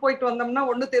ஸ்கூல் போயிட்டு வந்தோம்னா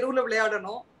ஒண்ணு தெருவுல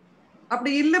விளையாடணும்,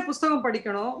 அப்படி இல்ல புஸ்தகம்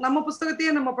படிக்கணும். நம்ம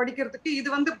புஸ்தகத்தையே நம்ம படிக்கிறதுக்கு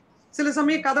இது வந்து சில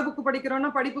சமயம் கதை புக்கு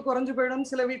படிக்கிறோம்னா படிப்பு குறைஞ்சு போயிடும்.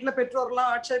 சில வீட்டுல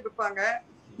பெற்றோர்லாம் ஆட்சேபிப்பாங்க,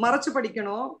 மறைச்சு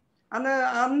படிக்கணும்.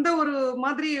 அந்த ஒரு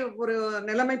மாதிரி ஒரு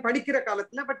நிலைமை படிக்கிற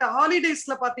காலத்துல. பட்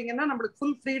ஹாலிடேஸ்ல பாத்தீங்கன்னா நம்மளுக்கு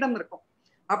ஃபுல் ஃப்ரீடம் இருக்கும்.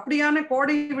 அப்படியான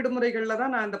கோடை விடுமுறைகள்ல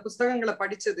தான் நான் இந்த புஸ்தகங்களை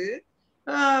படிச்சது.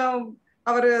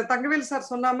 அவர் தங்கவேல் சார்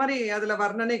சொன்ன மாதிரி அதுல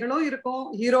வர்ணனைகளும் இருக்கும்,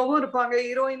 ஹீரோவும் இருப்பாங்க,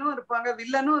 ஹீரோயினும் இருப்பாங்க,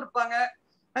 வில்லனும் இருப்பாங்க,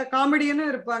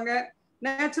 காமெடியனும் இருப்பாங்க,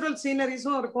 நேச்சுரல்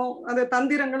சீனரிஸும் இருக்கும், அந்த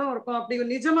தந்திரங்களும் இருக்கும். அப்படி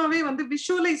நிஜமாவே வந்து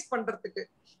விஷுவலைஸ் பண்றதுக்கு.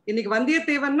 இன்னைக்கு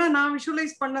வந்தியத்தேவன்னா நான்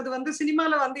விஷுவலைஸ் பண்ணது வந்து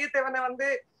சினிமால வந்தியத்தேவனை வந்து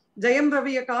ஜெயம்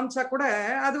ரவிய காமிச்சா கூட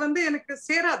அது வந்து எனக்கு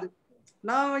சேராது.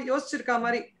 நான் யோசிச்சிருக்கா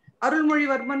மாதிரி.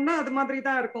 அருள்மொழிவர்மன்னா அது மாதிரி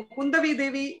தான் இருக்கும். குந்தவி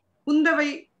தேவி, குந்தவை,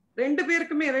 ரெண்டு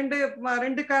பேருக்குமே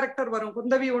ரெண்டு கேரக்டர் வரும்.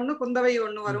 குந்தவி ஒண்ணு, குந்தவை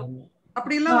ஒண்ணு வரும்.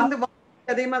 அப்படி எல்லாம் வந்து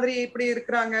அதே மாதிரி இப்படி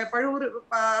இருக்கிறாங்க. பழுவூர்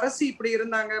அரசி இப்படி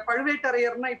இருந்தாங்க,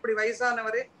 பழுவேட்டரையர்னா இப்படி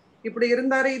வயசானவர் இப்படி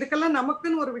இருந்தாரு. இதுக்கெல்லாம்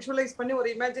நமக்குன்னு ஒரு விஷுவலைஸ் பண்ணி ஒரு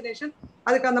இமேஜினேஷன்.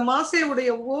 அதுக்கு அந்த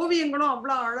மாசையுடைய ஓவியங்களும்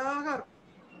அவ்வளவு அழகா இருக்கும்.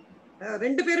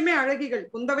 ரெண்டு பேருமே அழகிகள்.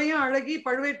 குந்தவையும் அழகி,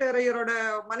 பழுவேட்டரையரோட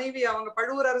மனைவி அவங்க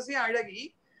பழுவூர் அரசியும் அழகி.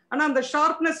 ஆனா அந்த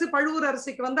ஷார்ப்னஸ் பழுவூர்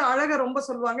அரசிக்கு வந்து அழக ரொம்ப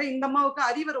சொல்லுவாங்க, இந்த அம்மாவுக்கு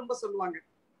அறிவை ரொம்ப சொல்லுவாங்க.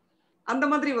 அந்த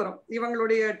மாதிரி வரும்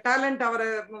இவங்களுடைய டேலண்ட். அவரை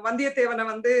வந்தியத்தேவனை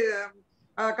வந்து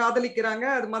காதலிக்கிறாங்க,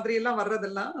 அது மாதிரி எல்லாம்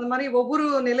வர்றதெல்லாம். அந்த மாதிரி ஒவ்வொரு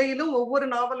நிலையிலும் ஒவ்வொரு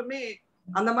நாவலுமே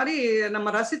அந்த மாதிரி நம்ம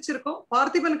ரசிச்சிருக்கோம்.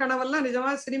 பார்த்திபன் கனவெல்லாம்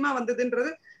நிஜமா சினிமா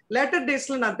வந்ததுன்றது லேட்டர்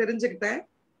டேஸ்ல நான் தெரிஞ்சுக்கிட்டேன்.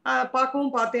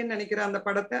 பார்க்கவும் பார்த்தேன்னு நினைக்கிறேன் அந்த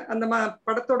படத்தை. அந்த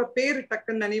படத்தோட பேர்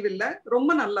டக்குன்னு நினைவில்லை.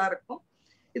 ரொம்ப நல்லா இருக்கும்.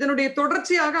 இதனுடைய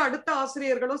தொடர்ச்சியாக அடுத்த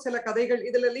ஆசிரியர்களும் சில கதைகள்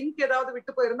இதுல லிங்க் ஏதாவது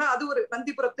விட்டு போயிருந்தா அது ஒரு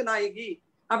நந்திபுரத்து நாயகி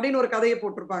அப்படின்னு ஒரு கதையை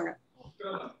போட்டிருப்பாங்க.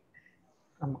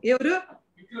 இவரு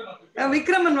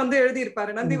விக்ரமன் வந்து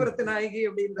எழுதியிருப்பாரு நந்திபுரத்து நாயகி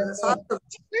அப்படின்றது.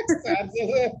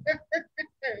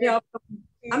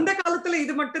 அந்த காலத்துல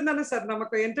இது மட்டும் தானே சார்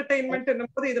நமக்கு என்டர்டெயின்மெண்ட்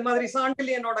போது, இது மாதிரி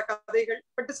சாண்டிலியனோட கதைகள்.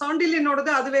 பட்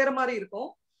சாண்டிலியனோடது அது வேற மாதிரி இருக்கும்.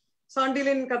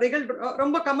 சாண்டிலியன் கதைகள்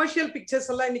ரொம்ப கமர்ஷியல் பிக்சர்ஸ்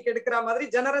எல்லாம் இன்னைக்கு எடுக்கிற மாதிரி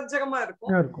ஜனரஞ்சகமா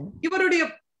இருக்கும். இவருடைய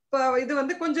இது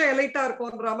வந்து கொஞ்சம் எலைட்டா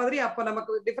இருக்கும்ன்ற மாதிரி. அப்ப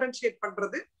நமக்கு டிஃபரன்ஷியேட்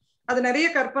பண்றது அது நிறைய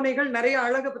கற்பனைகள், நிறைய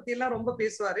அழகை பத்தி எல்லாம் ரொம்ப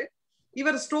பேசுவாரு.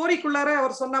 இவர் ஸ்டோரிக்குள்ளார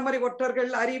அவர் சொன்ன மாதிரி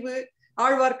ஒற்றர்கள், அறிவு,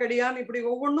 ஆழ்வார்க்கடியான், இப்படி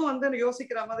ஒவ்வொன்றும் வந்து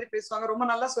யோசிக்கிற மாதிரி பேசுவாங்க. ரொம்ப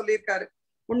நல்லா சொல்லியிருக்காரு.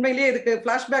 உண்மையிலேயே இதுக்கு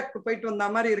பிளாஷ்பேக் போயிட்டு வந்த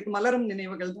மாதிரி இருக்கு. மலரும்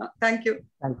நினைவுகள் தான். தேங்க்யூ.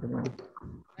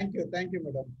 Thank you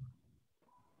madam.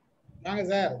 வாங்க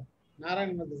சார்,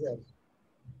 நாராயணமூர்த்தி சார்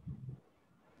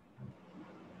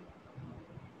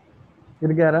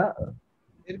இருக்காரா?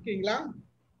 இருக்கீங்களா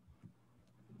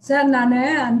சார்? நான்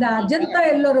அந்த அஜந்தா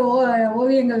எல்லோரும்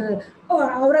ஓவியங்கள்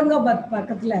அவுரங்காபாத்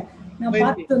பக்கத்துல நான்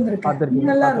பார்த்து வந்திருக்கேன்.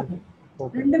 நல்லா இருக்கும்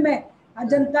ரெண்டுமே.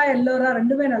 அஜந்தா எல்லோரா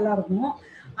ரெண்டுமே நல்லா இருக்கும்.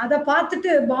 அதை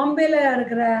பார்த்துட்டு பாம்பேல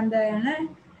இருக்கிற அந்த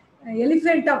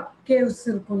எலிஃபென்ட் ஆஃப் கேவ்ஸ்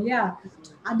இருக்கும் இல்லையா,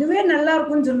 அதுவே நல்லா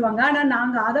இருக்கும்னு சொல்லுவாங்க. ஆனா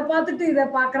நாங்க அதை பார்த்துட்டு இதை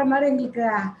பாக்குற மாதிரி எங்களுக்கு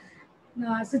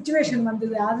சிச்சுவேஷன்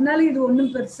வந்தது. அதனால இது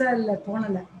ஒன்றும் பெருசா இல்லை,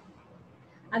 தோணலை.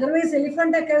 அதர்வைஸ்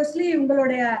எலிஃபென்ட் ஆஃப் கேவ்ஸ்லயும்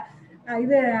உங்களுடைய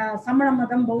இது சமண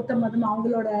மதம், பௌத்த மதம்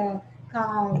அவங்களோட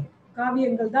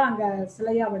காவியங்கள் தான் அங்க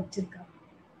சிலையா வச்சிருக்காங்க.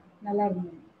 நல்லா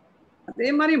இருந்தது. அதே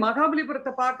மாதிரி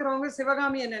மகாபலிபுரத்தை பாக்குறவங்க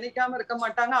சிவகாமியை நினைக்காம இருக்க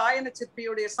மாட்டாங்க. ஆயன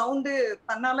சிற்பியுடைய சவுண்டு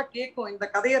தன்னால கேட்கும். இந்த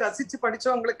கதையை ரசிச்சு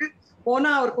படிச்சவங்களுக்கு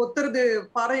போனா அவர் கொத்துறது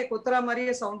பாறையை கொத்துற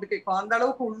மாதிரியே சவுண்டு கேட்கும். அந்த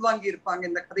அளவுக்கு உள்வாங்கி இருப்பாங்க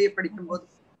இந்த கதையை படிக்கும் போது.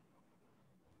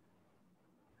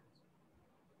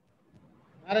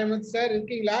 நாராயணமூர்த்தி சார்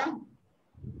இருக்கீங்களா?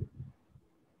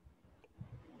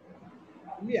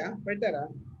 இல்லையா, போயிட்டாரா?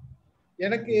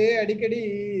 எனக்கு அடிக்கடி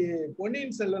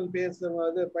பொன்னியின் செல்வன்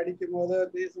பேசும்போது, படிக்கும் போதோ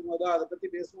பேசும்போதோ, அதை பத்தி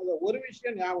பேசும்போதோ ஒரு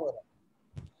விஷயம் ஞாபகம் வரும்.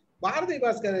 பாரதி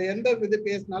பாஸ்கர் எந்த இது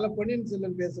பேசினாலும் பொன்னியின்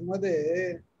செல்வன் பேசும்போது,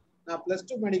 நான்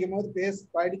 +2 படிக்கும் போது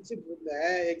படிச்சுட்டு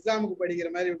இருந்தேன். எக்ஸாமுக்கு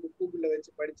படிக்கிற மாதிரி புக்குள்ள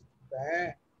வச்சு படிச்சுட்டு இருந்தேன்.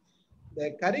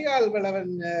 இந்த கரிகால்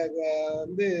வளவன்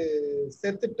வந்து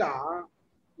செத்துட்டான்,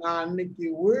 நான் அன்னைக்கு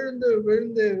விழுந்து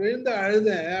விழுந்து விழுந்து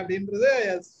அழுதேன் அப்படின்றத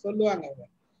சொல்லுவாங்க.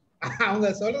 அவங்க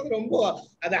சொல்றது ரொம்ப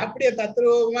அது அப்படியே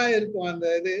தத்ரூபமா இருக்கும். அந்த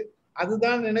இது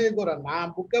அதுதான் நினைவு கூறேன்.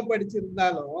 நான் புக்க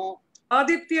படிச்சிருந்தாலும்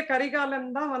ஆதித்ய கரிகாலன்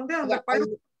தான் வந்து அந்த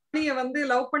பழனியை வந்து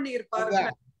லவ் பண்ணி இருப்பாரு.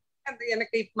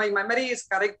 எனக்கு இப் மை மெமரி இஸ்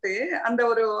கரெக்ட். அந்த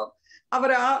ஒரு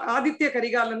அவர் ஆதித்ய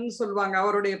கரிகாலன் சொல்லுவாங்க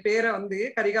அவருடைய பேரை வந்து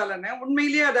கரிகாலனை.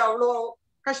 உண்மையிலேயே அது அவ்வளோ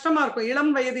கஷ்டமா இருக்கும்.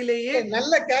 இளம் வயதிலேயே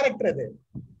நல்ல கேரக்டர் அது.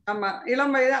 ஆமா,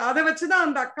 இளம் வயது. அதை வச்சுதான்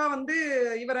அந்த அக்கா வந்து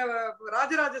இவரை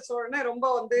ராஜராஜ சோழனை ரொம்ப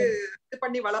வந்து இது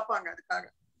பண்ணி வளர்ப்பாங்க. அதுக்காக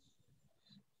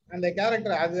அந்த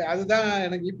கேரக்டர் அதுதான்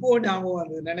எனக்கு இப்போ ஞாபகம்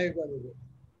வந்தது, நினைவுக்கு வந்தது.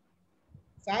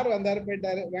 சார் வந்தாரு,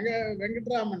 போயிட்டாரு.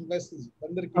 வெங்கட்ராமன்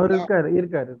வந்திருக்கீங்க?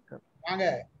 இருக்காரு. வாங்க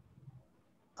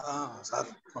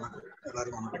சார்.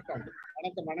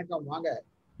 வணக்கம். வணக்கம். வாங்க.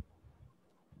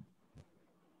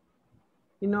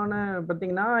 இன்னொன்னு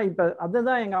பாத்தீங்கன்னா, இப்ப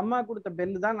அதுதான் எங்க அம்மா கொடுத்த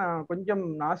பெல்லு தான் நான் கொஞ்சம்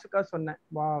நாசுக்கா சொன்னேன்.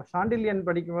 சாண்டில்யன்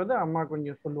படிக்கும்போது அம்மா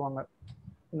கொஞ்சம் சொல்லுவாங்க,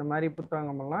 இந்த மாதிரி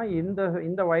புத்தகங்கள் எல்லாம்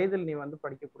இந்த வயதில் நீ வந்து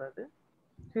படிக்கக்கூடாது,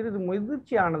 சிறிது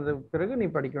முதிர்ச்சி ஆனது பிறகு நீ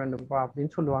படிக்க வேண்டும்ப்பா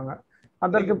அப்படின்னு சொல்லுவாங்க.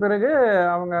 அதற்கு பிறகு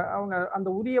அவங்க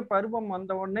அந்த உரிய பருவம்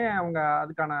வந்த உடனே அவங்க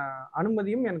அதுக்கான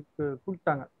அனுமதியும் எனக்கு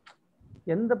கொடுத்தாங்க.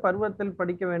 எந்த பருவத்தில்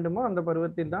படிக்க வேண்டுமோ அந்த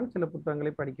பருவத்தில் தான் சில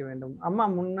புத்தகங்களை படிக்க வேண்டும். அம்மா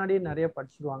முன்னாடியே நிறைய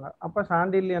படிச்சுடுவாங்க. அப்ப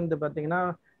சாண்டில்யன் பாத்தீங்கன்னா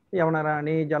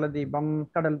யவனராணி, ஜலதீபம்,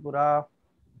 கடல் புறா,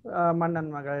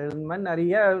 மன்னன் மகள், இந்த மாதிரி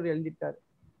நிறைய எழுதிட்டாரு.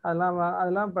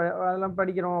 அதெல்லாம்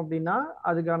படிக்கிறோம் அப்படின்னா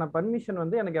அதுக்கான பர்மிஷன்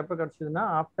வந்து எனக்கு எப்போ கிடைச்சதுன்னா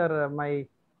ஆஃப்டர் மை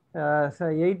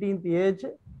 18th ஏஜ்.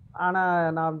 ஆனா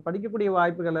நான் படிக்கக்கூடிய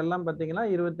வாய்ப்புகள் எல்லாம் பார்த்தீங்கன்னா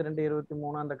 22,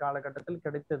 23 அந்த காலகட்டத்தில்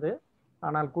கிடைத்தது.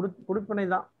 ஆனால் கொடுப்பினை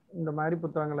தான் இந்த மாதிரி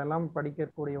புத்தகங்கள் எல்லாம்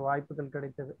படிக்கக்கூடிய வாய்ப்புகள்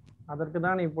கிடைத்தது. அதற்கு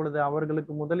தான் இப்பொழுது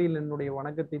அவர்களுக்கு முதலில் என்னுடைய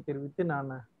வணக்கத்தை தெரிவித்து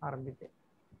நான் ஆரம்பித்தேன்.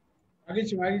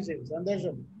 மகிழ்ச்சி,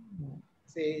 சந்தோஷம்.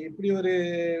 சரி, இப்படி ஒரு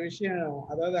விஷயம்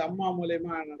அதாவது அம்மா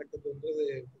மூலமா நடக்குதுன்றது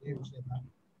பெரிய விஷயம் தான்.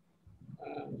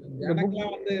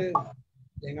 எனக்கெல்லாம் வந்து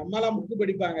எங்க அம்மாலாம் புக்கு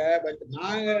படிப்பாங்க. பட்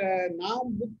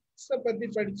நான் புக்ஸை பத்தி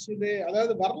படிச்சது,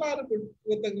 அதாவது வரலாறு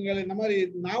புத்தகங்கள் இந்த மாதிரி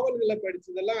நாவல்களை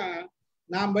படிச்சதெல்லாம்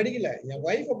நான் படிக்கல. என்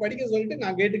ஒய்ஃபை படிக்க சொல்லிட்டு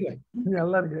நான் கேட்டுக்குவேன்.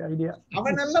 நல்லா இருக்கு ஐடியா.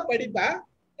 அவன் நல்லா படிப்பா,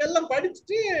 எல்லாம்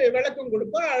படிச்சுட்டு விளக்கம்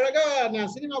கொடுப்பா. அழகா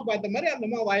நான் சினிமா பார்த்த மாதிரி அந்த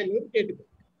அம்மா வாயில வந்து கேட்டுக்குவேன்.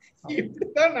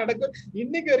 இப்படித்தான் நடக்கும்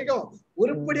இன்னைக்கு வரைக்கும்.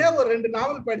 உருப்படியா ஒரு 2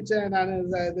 நாவல் படிச்சேன் நான்.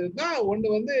 இதுதான் ஒண்ணு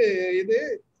வந்து இது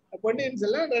பொன்னியின்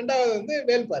செல்வன், 2வது வந்து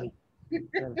வேல்பாரி.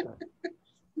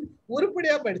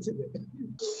 உருப்படியா படிச்சது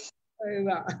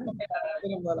இதுதான்.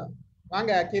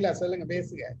 வாங்க அகிலா, சொல்லுங்க,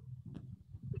 பேசுங்க.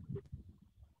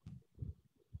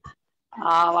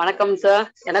 வணக்கம் சார்.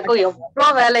 எனக்கும்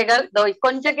எவ்வளவு வேலைகள்,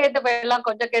 கொஞ்சம் கேட்டு போயிடலாம்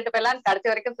கடைசி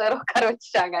வரைக்கும் சார் உட்கார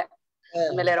வச்சுட்டாங்க.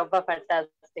 உண்மையிலே ரொம்ப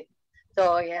ஃபேண்டாஸ்டிக். ஸோ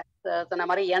சொன்ன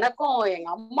மாதிரி எனக்கும் எங்க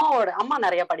அம்மா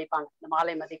நிறைய படிப்பாங்க. இந்த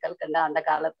மாலை மதிகள் கண்டு அந்த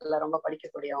காலத்துல ரொம்ப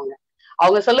படிக்கக்கூடியவங்க.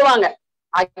 அவங்க சொல்லுவாங்க,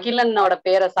 அகிலனோட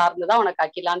பேரை சார்ந்துதான் உனக்கு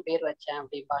அகிலான்னு பேர் வச்சேன்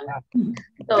அப்படிம்பாங்க.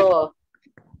 ஸோ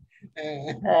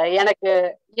எனக்கு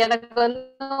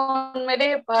வந்து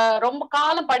உண்மையிலேயே ரொம்ப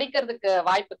காலம் படிக்கிறதுக்கு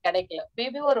வாய்ப்பு கிடைக்கல.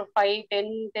 மேபி ஒரு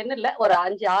 5-10 இல்ல ஒரு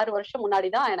 5-6 வருஷம்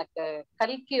முன்னாடிதான் எனக்கு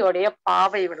கல்கியோடைய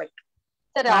பாவை விளக்கு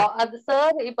சரி, அது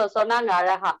சார் இப்ப சொன்னாங்க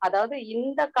அழகா. அதாவது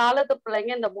இந்த காலத்து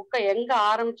பிள்ளைங்க இந்த புக்கை எங்க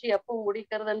ஆரம்பிச்சு எப்ப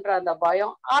முடிக்கிறதுன்ற அந்த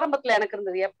பயம் ஆரம்பத்துல எனக்கு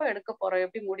இருந்தது. எப்ப எடுக்க போறோம்,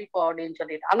 எப்படி முடிப்போம் அப்படின்னு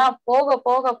சொல்லிட்டு. ஆனா போக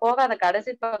போக போக அந்த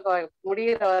கடைசி பக்கம்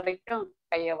முடிகிற வரைக்கும்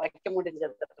கைய வைக்க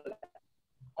முடிஞ்சது.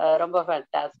 ரொம்ப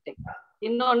ஃபேண்டாஸ்டிக்.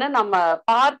 இன்னொன்னு நம்ம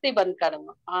பார்த்திபன்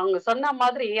கனவு அவங்க சொன்ன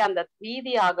மாதிரி அந்த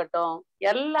வீதி ஆகட்டும்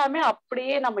எல்லாமே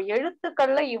அப்படியே நம்ம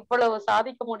எழுத்துக்கள்ல இவ்வளவு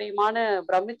சாதிக்க முடியுமான்னு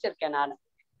பிரமிச்சிருக்கேன் நான்.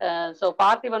 சோ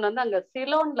பார்த்திபன் வந்து அங்க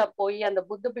சிலோன்ல போய் அந்த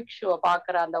புத்த பிக்ஷுவை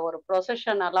பாக்குற அந்த ஒரு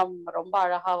ப்ரொசஷன் எல்லாம் ரொம்ப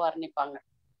அழகா வர்ணிப்பாங்க.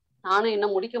 நானும்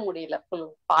இன்னும் முடிக்க முடியல,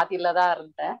 பாதியில தான்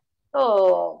இருந்தேன். ஸோ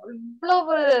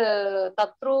இவ்வளவு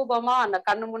தத்ரூபமா அந்த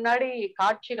கண்ணு முன்னாடி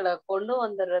காட்சிகளை கொண்டு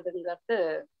வந்துடுறதுங்கிறது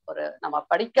ஒரு நம்ம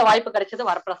படிக்க வாய்ப்பு கிடைச்சது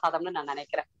வரப்பிரசாதம்னு நான்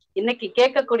நினைக்கிறேன். இன்னைக்கு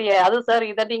கேட்கக்கூடிய அது சார்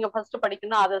இதை நீங்க ஃபர்ஸ்ட்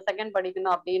படிக்கணும் அதை செகண்ட்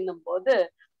படிக்கணும் அப்படின்னும் போது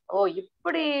ஓ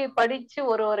இப்படி படிச்சு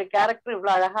ஒரு கேரக்டர்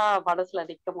இவ்வளவு அழகா மனசுல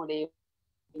நிக்க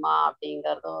முடியுமா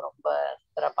அப்படிங்கறதும் ரொம்ப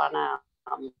சிறப்பான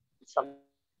அம்சம்.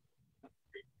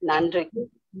 நன்றி.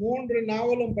 3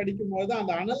 நாவலும் படிக்கும் போது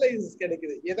அந்த அனலைசிஸ்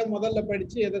கிடைக்குது. எதை முதல்ல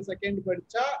படிச்சு எதை செகண்ட்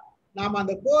படிச்சா நாம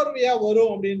அந்த கோர்வையா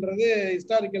வரும் அப்படின்றது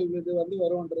ஹிஸ்டாரிக்கல் இது வந்து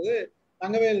வரும்ன்றது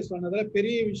தங்கவேலு சொன்னதுல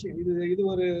பெரிய விஷயம். இது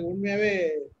ஒரு உண்மையாவே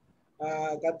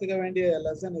கத்துக்க வேண்டிய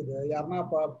லெசன். இது யாருன்னா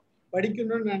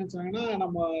படிக்கணும்னு நினைச்சாங்கன்னா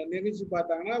நம்ம நிகழ்ச்சி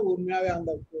பார்த்தாங்கன்னா உண்மையாவே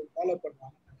அந்த ஃபாலோ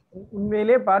பண்ணுவாங்க.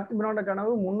 உண்மையிலேயே பார்த்திபனோட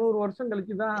கனவு 300 வருஷம்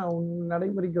கழிச்சுதான்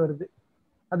நடைமுறைக்கு வருது.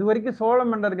 அது வரைக்கும் சோழ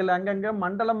மன்னர்கள் அங்கங்க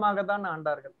மண்டலமாக தான்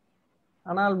ஆண்டார்கள்.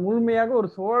 ஆனால் முழுமையாக ஒரு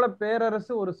சோழ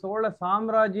பேரரசு ஒரு சோழ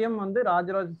சாம்ராஜ்யம் வந்து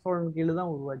ராஜராஜ சோழன் கீழே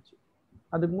தான் உருவாச்சு.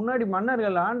 அதுக்கு முன்னாடி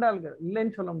மன்னர்கள் ஆண்டார்கள்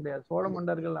இல்லைன்னு சொல்ல முடியாது. சோழ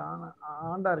மன்னர்கள்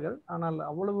ஆண்டார்கள், ஆனால்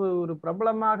அவ்வளவு ஒரு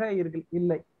பிரபலமாக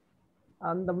இல்லை.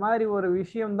 அந்த மாதிரி ஒரு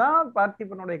விஷயம்தான்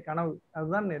பார்த்திபனுடைய கனவு.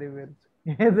 அதுதான் நிறைவேறுச்சு.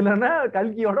 எதுலன்னா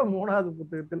கல்கியோட 3வது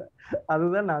புத்தகத்துல.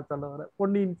 அதுதான் நான் சொல்ல வரேன்.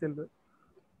 பொன்னியின் செல்வன்.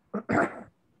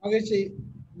 மகிழ்ச்சி.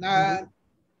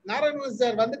 நாராயணன்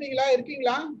சார் வந்துட்டீங்களா,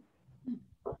 இருக்கீங்களா?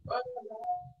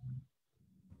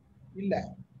 இல்ல,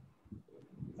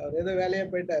 அவர் ஏதோ வேலையா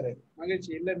போயிட்டாரு. மகிழ்ச்சி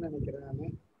இல்லைன்னு நினைக்கிறேன் நானு.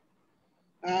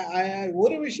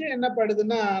 ஒரு விஷயம் என்ன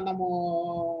படுதுன்னா, நம்ம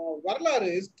வரலாறு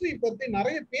ஹிஸ்டரி பத்தி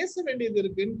நிறைய பேச வேண்டியது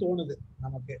இருக்குன்னு தோணுது.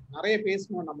 நமக்கு நிறைய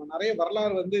பேசணும், நம்ம நிறைய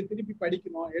வரலாறு வந்து திருப்பி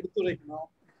படிக்கணும், எடுத்துரைக்கணும்.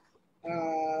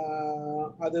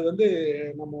 அது வந்து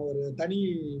நம்ம ஒரு தனி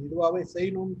இதுவாகவே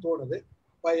செய்யணும்னு தோணுது.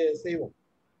 செய்வோம்.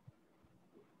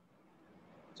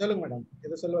 சொல்லுங்க மேடம்,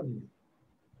 எதை சொல்லுவாங்க?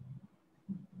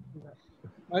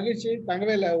 மகிழ்ச்சி.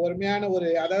 தங்கவேல ஒருமையான ஒரு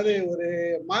அதாவது ஒரு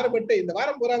மாறுபட்ட இந்த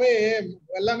வாரம் பூராவே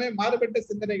எல்லாமே மாறுபட்ட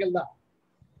சிந்தனைகள் தான்.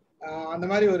 அந்த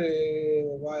மாதிரி ஒரு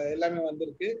எல்லாமே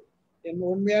வந்திருக்கு.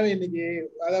 உண்மையாவே இன்னைக்கு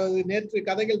அதாவது நேற்று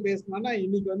கதைகள் பேசணும்னா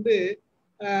இன்னைக்கு வந்து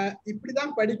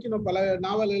இப்படிதான் படிக்கணும் பல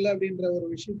நாவல்கள் அப்படின்ற ஒரு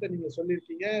விஷயத்த நீங்க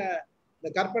சொல்லியிருக்கீங்க. இந்த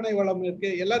கற்பனை வளம்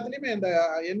இருக்கு, எல்லாத்துலயுமே அந்த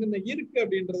என்னென்ன இருக்கு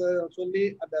அப்படின்றத சொல்லி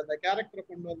அந்த கேரக்டரை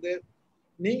கொண்டு வந்து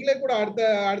நீங்களே கூட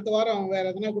அடுத்த வாரம் வேற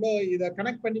எதனா கூட இதை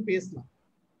கனெக்ட் பண்ணி பேசலாம்.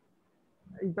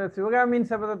 இப்ப சிவகாமியின்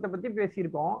சபதத்தை பத்தி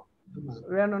பேசியிருக்கோம்.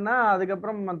 வேணும்னா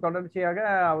அதுக்கப்புறம் தொடர்ச்சியாக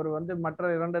அவர் வந்து மற்ற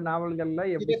 2 நாவல்கள்ல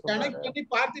எப்படி கனெக்ட் பண்ணி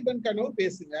பார்த்திபன் கனவு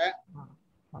பேசுங்க.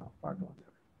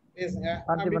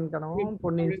 பார்த்திபன் கனவும்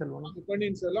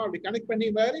பொன்னியின் செல்வம் அப்படி கனெக்ட் பண்ணி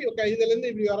மாதிரி இதுல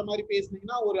இருந்து இப்படி வர மாதிரி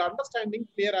பேசுனீங்கன்னா ஒரு அண்டர்ஸ்டாண்டிங்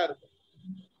கிளியரா இருக்கும்.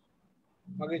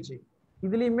 மகிழ்ச்சி.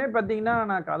 இதுலயுமே பாத்தீங்கன்னா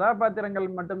நான் கதாபாத்திரங்கள்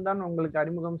மட்டும்தான் உங்களுக்கு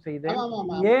அறிமுகம் செய்தேன்.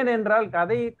 ஏனென்றால்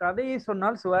கதையை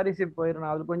சொன்னால் சுவாரஸ்யம்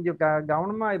போயிடும். அது கொஞ்சம்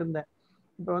கவனமா இருந்தேன்.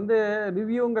 இப்ப வந்து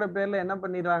ரிவ்யூங்கிற பேர்ல என்ன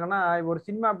பண்ணிடுறாங்கன்னா, ஒரு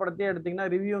சினிமா படத்தையே எடுத்தீங்கன்னா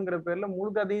ரிவ்யூங்கிற பேர்ல முழு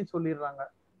கதையும் சொல்லிடுறாங்க.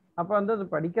 அப்ப வந்து அது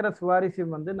படிக்கிற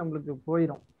சுவாரஸ்யம் வந்து நம்மளுக்கு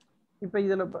போயிடும். இப்ப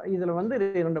இதுல வந்து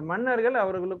 2 மன்னர்கள்,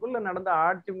 அவர்களுக்குள்ள நடந்த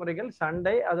ஆட்சி முறைகள்,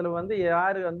 சண்டை, அதுல வந்து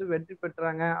யாரு வந்து வெற்றி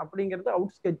பெற்றாங்க அப்படிங்கிறது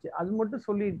அவுட் ஸ்கெட்ச். அது மட்டும்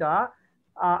சொல்லிட்டா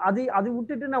அது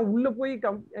விட்டுட்டு நான் உள்ள போய்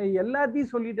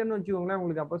எல்லாத்தையும் சொல்லிட்டேன்னு வச்சுக்கோங்களேன்,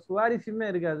 உங்களுக்கு அப்ப சுவாரஸ்யமே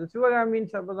இருக்காது.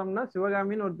 சிவகாமியின் சபதம்னா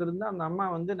சிவகாமின்னு ஒருத்தர் இருந்து அந்த அம்மா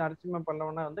வந்து நரசிம்ம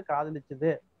பல்லவனை வந்து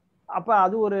காதலிச்சது. அப்ப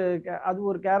அது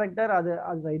ஒரு கேரக்டர், அது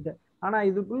ரைட்டு. ஆனா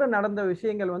இதுக்குள்ள நடந்த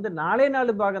விஷயங்கள் வந்து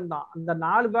 4 பாகம் தான். அந்த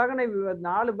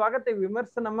 4 பாகத்தை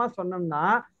விமர்சனமா சொன்னோம்னா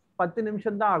 10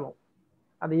 நிமிஷம் தான் ஆகும்.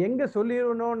 அதை எங்க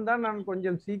சொல்லிடணும்னு தான் நான்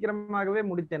கொஞ்சம் சீக்கிரமாகவே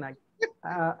முடித்தேன்.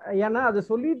 ஏன்னா அதை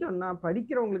சொல்லிட்டோம்னா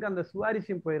படிக்கிறவங்களுக்கு அந்த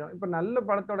சுவாரஸ்யம் போயிடும். இப்ப நல்ல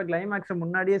படத்தோட கிளைமேக்ஸை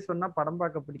முன்னாடியே சொன்னா படம்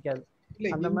பார்க்க பிடிக்காது.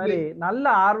 அந்த மாதிரி நல்ல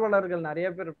ஆர்வலர்கள் நிறைய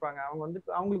பேர் இருப்பாங்க. அவங்க வந்து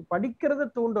அவங்களுக்கு படிக்கிறத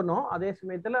தூண்டணும், அதே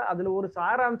சமயத்துல அதுல ஒரு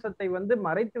சாராம்சத்தை வந்து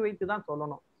மறைத்து வைத்து தான்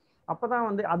சொல்லணும். அப்பதான்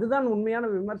வந்து அதுதான் உண்மையான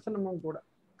விமர்சனமும் கூட.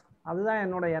 அதுதான்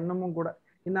என்னோட எண்ணமும் கூட.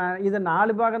 இது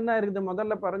 4 பாகம் தான் இருக்குது.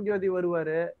 முதல்ல பரஞ்சோதி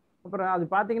வருவாரு, அப்புறம் அது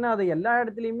பாத்தீங்கன்னா அது எல்லா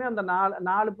இடத்துலயுமே அந்த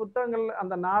 4 புத்தகங்கள்,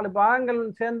 அந்த 4 பாகங்கள்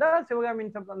சேர்ந்தா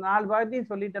சிவகாமியின் சபதம் 4 பாகத்தையும்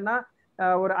சொல்லிட்டேன்னா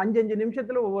ஒரு 5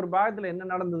 நிமிஷத்துல ஒவ்வொரு பாகத்துல என்ன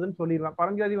நடந்ததுன்னு சொல்லிடுவேன்.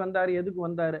 பரஞ்சோதி வந்தாரு, எதுக்கு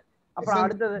வந்தாரு, அப்புறம்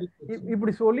அடுத்தது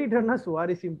இப்படி சொல்லிட்டோம்னா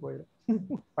சுவாரஸ்யம் போயிடும்,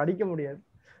 படிக்க முடியாது.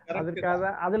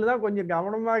 அதற்காக அதுலதான் கொஞ்சம்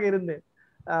கவனமாக இருந்தேன்,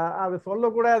 அது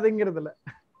சொல்லக்கூடாதுங்கிறதுல.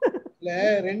 இல்ல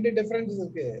ரெண்டு டிஃபரன்ஸ்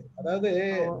இருக்கு. அதாவது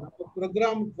நம்ம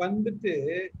ப்ரோக்ராம் வந்துட்டு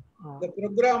இந்த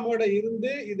ப்ரோக்ராமோட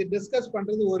இருந்து இது டிஸ்கஸ்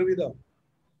பண்றது ஒரு விதம்,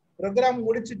 ப்ரோக்ராம்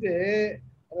முடிச்சுட்டு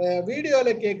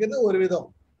வீடியோல கேக்குறது ஒரு விதம்,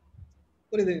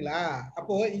 புரியுதுங்களா?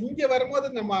 அப்போ இங்க வரும்போது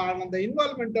நம்ம அந்த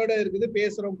இன்வால்மெண்டோட இருக்குது,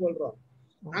 பேசுறோம் கொள்றோம்.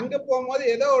 அங்க போகும்போது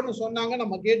ஏதோ ஒண்ணு சொன்னாங்க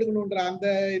நம்ம கேட்டுக்கணும்ன்ற அந்த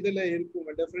இதுல இருக்கும்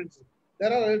டிஃபரன்ஸ்.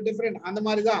 டிஃபரெண்ட். அந்த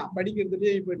மாதிரிதான்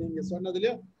படிக்கிறதுலயும் இப்ப நீங்க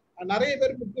சொன்னதுலயும் நிறைய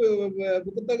பேர்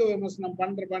புத்தக விமர்சனம்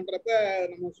பண்றப்ப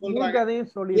நம்ம சொல்றாங்க.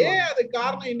 ஏன் அது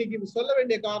காரணம்? இன்னைக்கு சொல்ல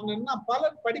வேண்டிய காரணம் என்ன,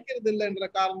 பலர் படிக்கிறது இல்லைன்ற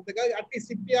காரணத்துக்காக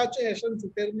அட்லீஸ்ட் இப்பயாச்சும் எசன்ஸ்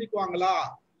தெரிஞ்சுக்குவாங்களா,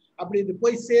 அப்படி இது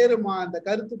போய் சேருமா, அந்த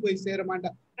கருத்து போய்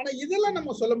சேருமான்டா. ஆனா இதெல்லாம்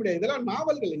நம்ம சொல்ல முடியாது, இதெல்லாம்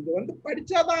நாவல்கள். இது வந்து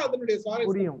படிச்சாதான் அதனுடைய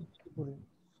சுவாரஸ்யம்.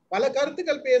 பல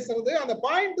கருத்துக்கள் பேசுறது, அந்த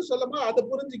பாயிண்ட் சொல்லும்போது அதை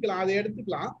புரிஞ்சுக்கலாம், அதை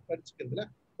எடுத்துக்கலாம் படிச்சுக்கிறதுல.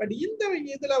 பட் இந்த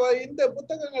இதுல இந்த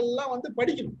புத்தகங்கள் எல்லாம் வந்து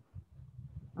படிக்கணும்.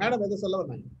 மேடம் எதை சொல்ல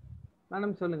வந்தாங்க?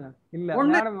 மேடம் சொல்லுங்க. இல்ல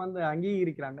மேடம் வந்து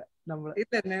அங்கீகரிக்கிறாங்க நம்மள.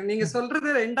 இல்ல நீங்க சொல்றது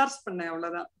என்டார்ஸ் பண்ணேன்,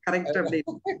 அவ்வளவுதான். கரெக்ட். அப்படி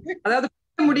அதாவது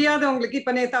முடியாதவங்களுக்கு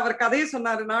இப்ப நேத்து அவர் கதையை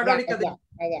சொன்னாரு, நாடோடி கதை.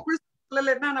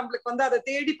 நம்மளுக்கு வந்து அதை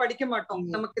தேடி படிக்க மாட்டோம்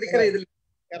நமக்கு இருக்கிற இதுல.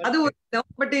 அது ஒரு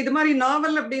பட் இது மாதிரி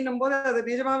நாவல் அப்படின்னும் போது அது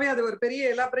நிஜமாவே அது ஒரு பெரிய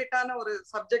எலாபரேட்டான ஒரு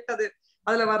சப்ஜெக்ட். அது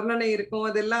அதுல வர்ணனை இருக்கும்,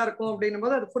 அது எல்லாம் இருக்கும். அப்படின்னும்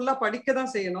போது அது ஃபுல்லா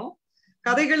படிக்கதான் செய்யணும்.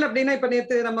 கதைகள் அப்படின்னா இப்ப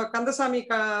நேத்து நம்ம கந்தசாமி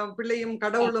பிள்ளையும்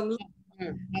கடவுளும்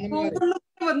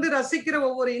வந்து ரசிக்கிற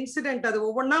ஒவ்வொரு இன்சிடென்ட், அது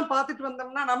ஒவ்வொன்னா பாத்துட்டு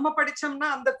வந்தோம்னா நம்ம படிச்சோம்னா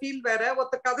அந்த ஃபீல் வேற,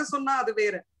 ஒருத்த கதை சொன்னா அது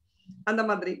வேற. அந்த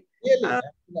மாதிரி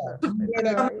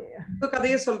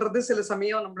கதையை சொல்றது சில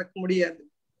சமயம் நம்மளுக்கு முடியாது.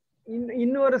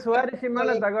 இன்னொரு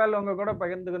சுவாரஸ்யமான தகவல் உங்க கூட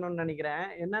பகிர்ந்துக்கணும்னு நினைக்கிறேன்.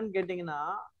 என்னன்னு கேட்டீங்கன்னா,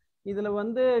 இதுல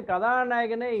வந்து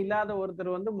கதாநாயகனே இல்லாத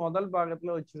ஒருத்தர் வந்து முதல்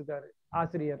பாகத்துல வச்சிருக்காரு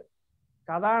ஆசிரியர்.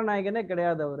 கதாநாயகனே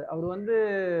கிடையாது அவரு. அவர் வந்து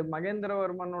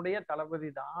மகேந்திரவர்மனுடைய தளபதி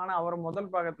தான், ஆனா அவர்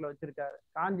முதல் பாகத்துல வச்சிருக்காரு.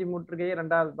 காஞ்சி முற்றுகையை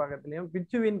 2வது பாகத்திலையும்,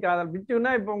 பிச்சுவின் காதல்.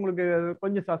 பிச்சுன்னா இப்ப உங்களுக்கு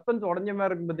கொஞ்சம் சஸ்பென்ஸ் உடஞ்ச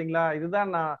மாதிரி இருக்கும் பாத்தீங்களா?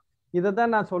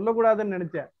 இதைதான் நான் சொல்லக்கூடாதுன்னு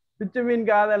நினைச்சேன். பிச்சுவின்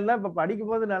காதல்னா இப்ப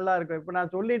படிக்கும் போது நல்லா இருக்கும். இப்ப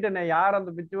நான் சொல்லிட்டேனே யார்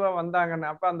அந்த பிச்சுவா வந்தாங்கன்னு,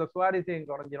 அப்ப அந்த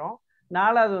சுவாரஸ்யம் குறைஞ்சிரும்.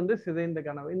 4வது வந்து சிதைந்த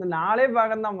கனவு. இந்த 4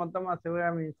 பாகம் தான் மொத்தமா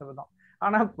சிவகாமியின் சபதம்.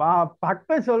 ஆனா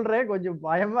பக்கம் சொல்றேன், கொஞ்சம்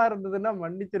பயமா இருந்ததுன்னா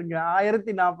மன்னிச்சிருங்க.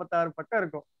 1046 பக்கம்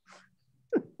இருக்கும்.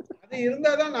 அது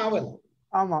இருந்தாதான் நாவல்.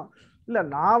 ஆமா, இல்ல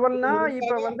நாவல்னா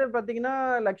இப்ப வந்து பாத்தீங்கன்னா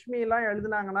லக்ஷ்மி எல்லாம்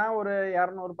எழுதுனாங்கன்னா ஒரு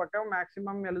 200 பக்கம்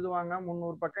மேக்சிமம் எழுதுவாங்க,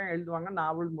 300 பக்கம் எழுதுவாங்க,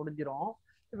 நாவல் முடிஞ்சிரும்.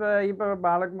 இப்ப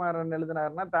பாலகுமாரன்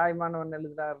எழுதினாருன்னா, தாய்மானவன்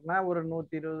எழுதினாருன்னா ஒரு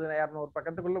 120 200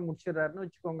 பக்கத்துக்குள்ள முடிச்சிடறாருன்னு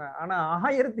வச்சுக்கோங்க. ஆனா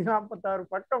 1046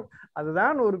 பக்கம்,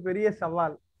 அதுதான் ஒரு பெரிய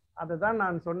சவால். அதுதான்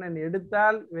நான் சொன்னேன்,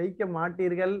 எடுத்தால் வைக்க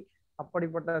மாட்டீர்கள்.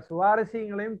 அப்படிப்பட்ட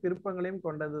சுவாரஸ்யங்களையும் திருப்பங்களையும்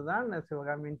கொண்டதுதான்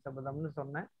சிவகாமியின் சபதம்னு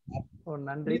சொன்னேன்.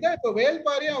 நன்றி. இப்ப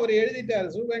வேல்பாரியும் அவர் எழுதிட்டாரு.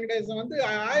 சு வெங்கடேசன் வந்து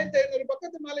 1500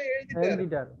 பக்கத்து மேல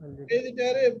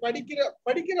எழுதிட்டாரு.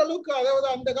 படிக்கிற அளவுக்கு, அதாவது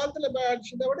அந்த காலத்துல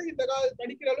படிச்சதை விட இந்த காலத்துல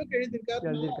படிக்கிற அளவுக்கு எழுதியிருக்காரு.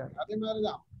 அதே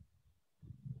மாதிரிதான்.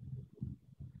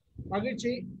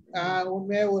 மகிழ்ச்சி.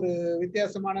 உண்மையா ஒரு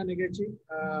வித்தியாசமான நிகழ்ச்சி.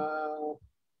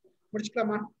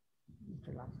 முடிச்சுக்கலாமா?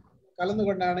 கலந்து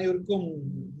கொண்ட அனைவருக்கும்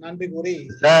நன்றி கூறி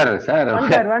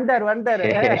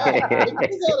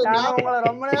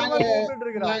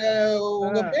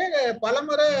உங்க பேரு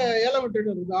பலமுறை ஏலம்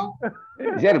விட்டுட்டு இருக்கோம்.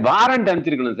 சார் வாரண்ட்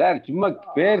அனுப்பிச்சிருக்கணும் சார், சும்மா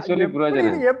பேர் சொல்லி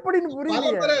பிரயோஜனம் எப்படின்னு புரியல.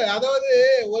 பலமுறை, அதாவது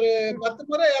ஒரு 10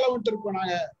 முறை ஏலம் விட்டு இருக்கோம்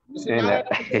நாங்க.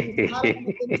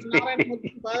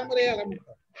 பலமுறை ஏலம்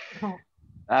விட்டோம்.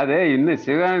 அது இன்னும்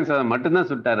சிவகாமி சாதம் மட்டும்தான்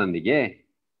சுட்டாரு அன்னைக்கு.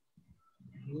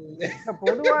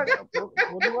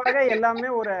 பொதுவாக எல்லாமே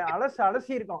ஒரு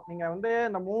அலசி இருக்கும். நீங்க வந்து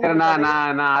இந்த 3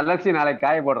 நான் அலசி நாளைக்கு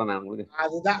காய போடுறேன் உங்களுக்கு.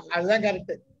 அதுதான்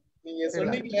கரெக்ட். நீங்க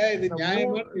சொன்னீங்களே, இது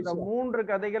நியாயமான இந்த 3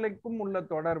 கதைகளுக்கும் உள்ள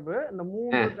தொடர்பு, இந்த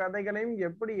 3 கதைகளையும்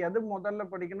எப்படி எது முதல்ல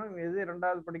படிக்கணும், எது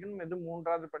 2வது படிக்கணும், எது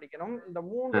 3வது படிக்கணும், இந்த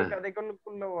 3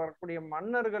 கதைகளுக்குள்ள வரக்கூடிய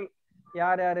மன்னர்கள்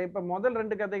யார் யாரு. இப்ப முதல்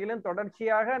 2 கதைகளையும்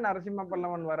தொடர்ச்சியாக நரசிம்ம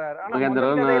பல்லவன் வர்றாரு. ஆனா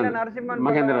முதல் கதையில நரசிம்மன்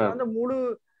பல்லவன் வந்து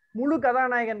முழு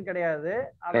கதாநாயகன் கிடையாது.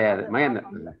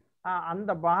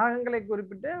 அந்த பாகங்களை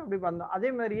குறிப்பிட்டு அப்படி வந்தோம். அதே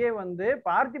மாதிரியே வந்து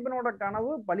பார்த்திபனோட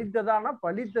கனவு பலித்ததானா,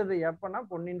 பலித்தது எப்பன்னா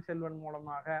பொன்னியின் செல்வன்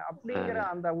மூலமாக, அப்படிங்கிற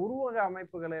அந்த உருவக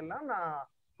அமைப்புகளை எல்லாம் நான்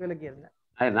விளக்கியிருந்தேன்.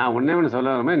 நான் ஒண்ணு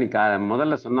சொல்ல, நீ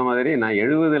முதல்ல சொன்ன மாதிரி நான்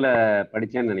 70ல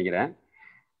படிச்சேன்னு நினைக்கிறேன்.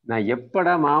 நான்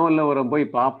எப்படா மாமல்லபுரம்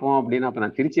போய் பார்ப்போம் அப்படின்னு, அப்ப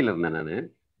நான் திருச்சியில இருந்தேன். நான்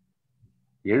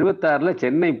 76ல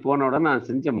சென்னை போன உடனே நான்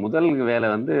செஞ்ச முதல் வேலை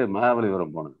வந்து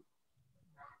மகாபலிபுரம் போனது.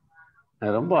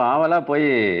 ரொம்ப ஆவலா போய்,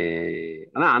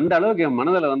 ஆனா அந்த அளவுக்கு என்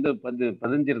மனதில் வந்து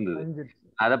பதிஞ்சிருந்தது.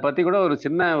 அதை பத்தி கூட ஒரு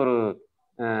சின்ன ஒரு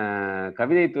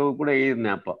கவிதை தொகுப்பு கூட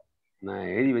எழுதியிருந்தேன். அப்போ நான்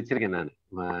எழுதி வச்சிருக்கேன். நான்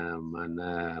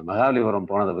மகாபலிபுரம்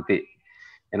போனதை பத்தி.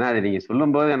 ஏன்னா அது நீங்க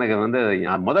சொல்லும்போது எனக்கு வந்து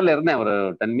முதல்ல இருந்தேன், ஒரு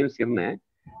 10 மினிட்ஸ் இருந்தேன்.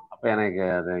 அப்ப எனக்கு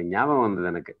அது ஞாபகம் வந்தது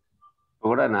எனக்கு. இப்போ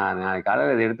கூட நான்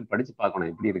காலையில் இதை எடுத்து படிச்சு பார்க்கணும்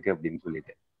எப்படி இருக்கு அப்படின்னு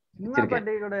சொல்லிட்டு. சினிமா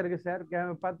பாட்டு கூட இருக்கு சார்,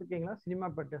 பாத்துக்கீங்களா? சினிமா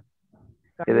பாட்டு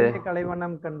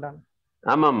கலைவண்ணம் கண்டான்.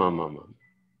 ஆமா ஆமா ஆமா ஆமா,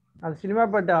 அது சினிமா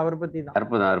பாட்டு, அவரை பத்தி தான்.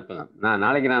 அற்புதம் அற்புதம்.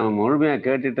 நாளைக்கு நான் முழுமையா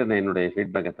கேட்டுட்டு என்னுடைய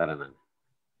ஃபீட்பேக்கை தரேன் நான்.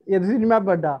 எது சினிமா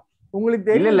பாட்டா உங்களுக்கு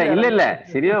தெரியும்? இல்ல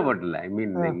சினிமா பாட்டு இல்ல, ஐ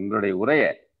மீன் உங்களுடைய உரையை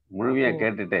முழுமையா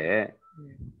கேட்டுட்டு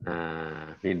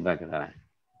ஃபீட்பேக் தரேன்.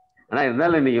 ஆனா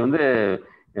இருந்தாலும் நீங்க வந்து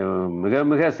மிக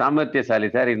மிக சாமர்த்தியசாலி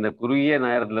சார். இந்த குறுகிய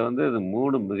நேரத்துல வந்து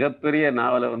 3 மிகப்பெரிய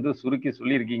நாவலை வந்து சுருக்கி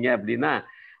சொல்லியிருக்கீங்க அப்படின்னா,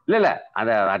 இல்ல அத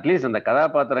அட்லீஸ்ட் அந்த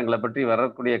கதாபாத்திரங்களை பற்றி,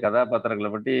 வரக்கூடிய கதாபாத்திரங்களை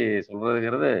பற்றி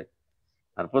சொல்றதுங்கிறது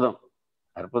அற்புதம்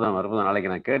அற்புதம் அற்புதம்.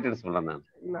 நாளைக்கு நான் கேட்டுட்டு சொல்றேன்.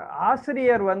 நான்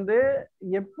ஆசிரியர் வந்து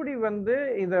எப்படி வந்து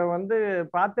இத வந்து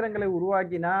பாத்திரங்களை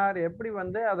உருவாக்கினார், எப்படி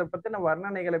வந்து அதை பத்தின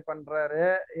வர்ணனைகளை பண்றாரு,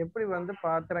 எப்படி வந்து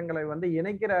பாத்திரங்களை வந்து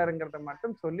இணைக்கிறாருங்கிறத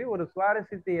மட்டும் சொல்லி ஒரு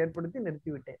சுவாரஸ்யத்தை ஏற்படுத்தி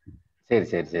நிறுத்தி விட்டேன். சரி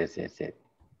சரி சரி சரி சரி,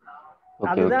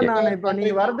 அதுதான் நான் இப்ப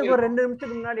நீங்க வரதுக்கு ஒரு 2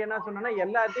 நிமிஷத்துக்கு முன்னாடி என்ன சொன்னேன்னா,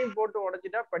 எல்லாத்தையும் போட்டு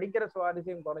உடைச்சிட்டா படிக்கிற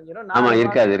சுவாரஸ்யம் குறைஞ்சிடும்.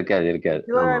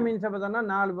 சிவகாமியின் சபதம்னா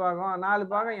 4 பாகம், 4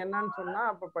 பாகம் என்னன்னு சொன்னா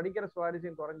அப்ப படிக்கிற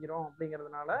சுவாரஸ்யம் குறைஞ்சிரும்.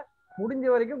 அப்படிங்கறதுனால முடிஞ்ச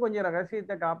வரைக்கும் கொஞ்சம்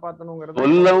ரகசியத்தை காப்பாற்றணுங்கிறது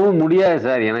சொல்லவும் முடியாது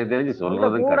சார். எனக்கு தெரிஞ்சு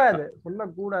சொல்லக்கூடாது.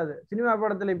 சினிமா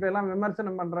படத்துல இப்ப எல்லாம்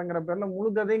விமர்சனம் பண்றாங்கிற பேர்ல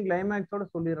முழு கதையும் கிளைமேக்ஸோட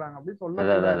சொல்லிடுறாங்க. அப்படி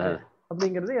சொல்லக்கூடாது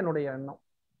அப்படிங்கிறது என்னுடைய எண்ணம்.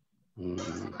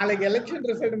 நாளைக்கு எலெக்ஷன்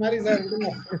ரிசல்ட் மாதிரி sir.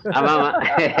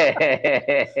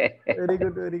 Very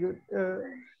good very good.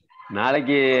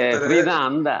 நாளைக்கு ஃப்ரீதான்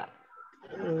அந்த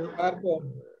பார்ப்போம்.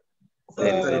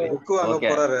 புக் வாங்க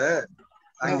போறாரு,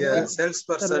 அங்க சேல்ஸ்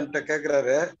பர்சன்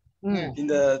கேக்குறாரு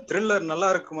இந்த த்ரில்லர் நல்லா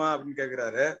இருக்குமா அப்படின்னு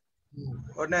கேக்குறாரு.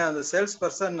 உடனே அந்த சேல்ஸ்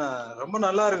பர்சன் ரொம்ப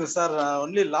நல்லா இருக்கு சார்,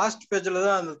 ஒன்லி லாஸ்ட் பேஜ்ல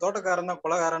தான் அந்த தோட்டக்காரன் தான்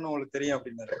கொலகாரன்னு உங்களுக்கு தெரியும்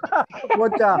அப்படின்னாரு.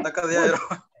 அந்த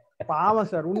கதையாயிரும். பாவம்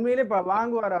சார், உண்மையிலே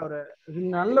வாங்குவார் அவரு.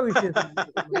 நல்ல விஷயம்,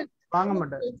 வாங்க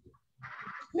மாட்டார்.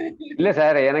 இல்ல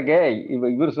சார், எனக்கு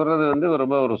இவர் சொல்றது வந்து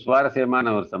ரொம்ப ஒரு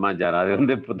சுவாரஸ்யமான ஒரு சமாச்சாரம். அது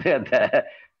வந்து புத்தகத்தை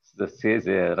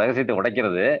ரகசியத்தை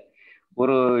உடைக்கிறது.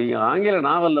 ஒரு ஆங்கில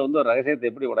நாவல்ல வந்து ஒரு ரகசியத்தை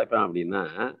எப்படி உடைப்பேன் அப்படின்னா,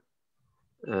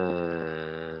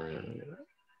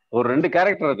 ஒரு 2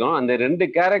 கேரக்டர் இருக்கும். அந்த 2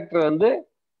 கேரக்டர் வந்து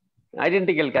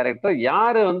ஐடென்டிக்கல் கேரக்டர்.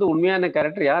 யாரு வந்து உண்மையான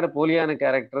கேரக்டர், யாரு போலியான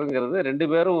கேரக்டருங்கிறது 2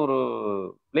 பேரும் ஒரு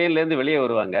பிளேன்ல இருந்து வெளியே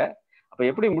வருவாங்க. அப்ப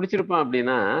எப்படி முடிச்சிருப்பான்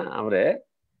அப்படின்னா, அவரு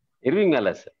இர்விங்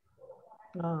மேலஸ்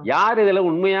யாரு இதுல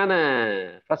உண்மையான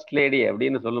ஃபர்ஸ்ட் லேடி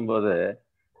அப்படின்னு சொல்லும்போது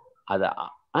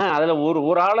அதுல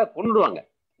ஒரு ஆளை கொண்டுடுவாங்க.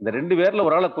 இந்த 2 பேர்ல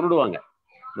ஒரு ஆளை கொண்டுடுவாங்க.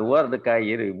 இந்த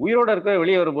உயிரோட இருக்க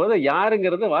வெளியே வரும்போது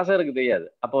யாருங்கிறது வாசகருக்கு தெரியாது.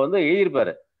 அப்ப வந்து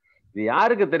எழுதியிருப்பாரு, இது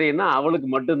யாருக்கு தெரியும்னா அவளுக்கு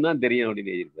மட்டும்தான் தெரியும்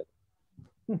அப்படின்னு எழுதியிருப்பாரு.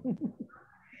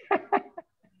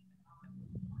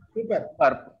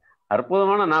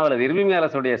 அற்புதமான நாவல் அது. இர்விங்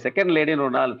மேலஸுடைய செகண்ட் லேடின்னு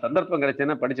ஒரு நாள் சந்தர்ப்பம்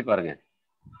கிடைச்சுன்னா படிச்சு பாருங்க.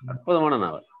 அற்புதமான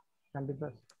நாவல். கண்டிப்பா.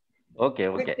 ஓகே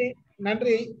ஓகே,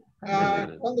 நன்றி.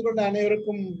 கலந்து கொண்ட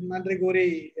அனைவருக்கும் நன்றி கூறி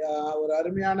ஒரு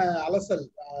அருமையான அலசல்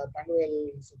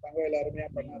தங்கவேல் அருமையா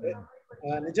பண்ணாரு.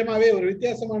 நிஜமாவே ஒரு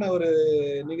வித்தியாசமான ஒரு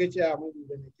நிகழ்ச்சியா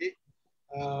அமைந்தது இன்னைக்கு.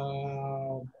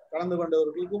 கலந்து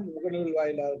கொண்டவர்களுக்கும் முகநூல்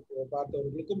வாயிலாக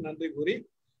பார்த்தவர்களுக்கும் நன்றி கூறி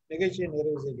நிகழ்ச்சியை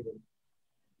நிறைவு செய்கிறேன்.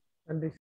 நன்றி.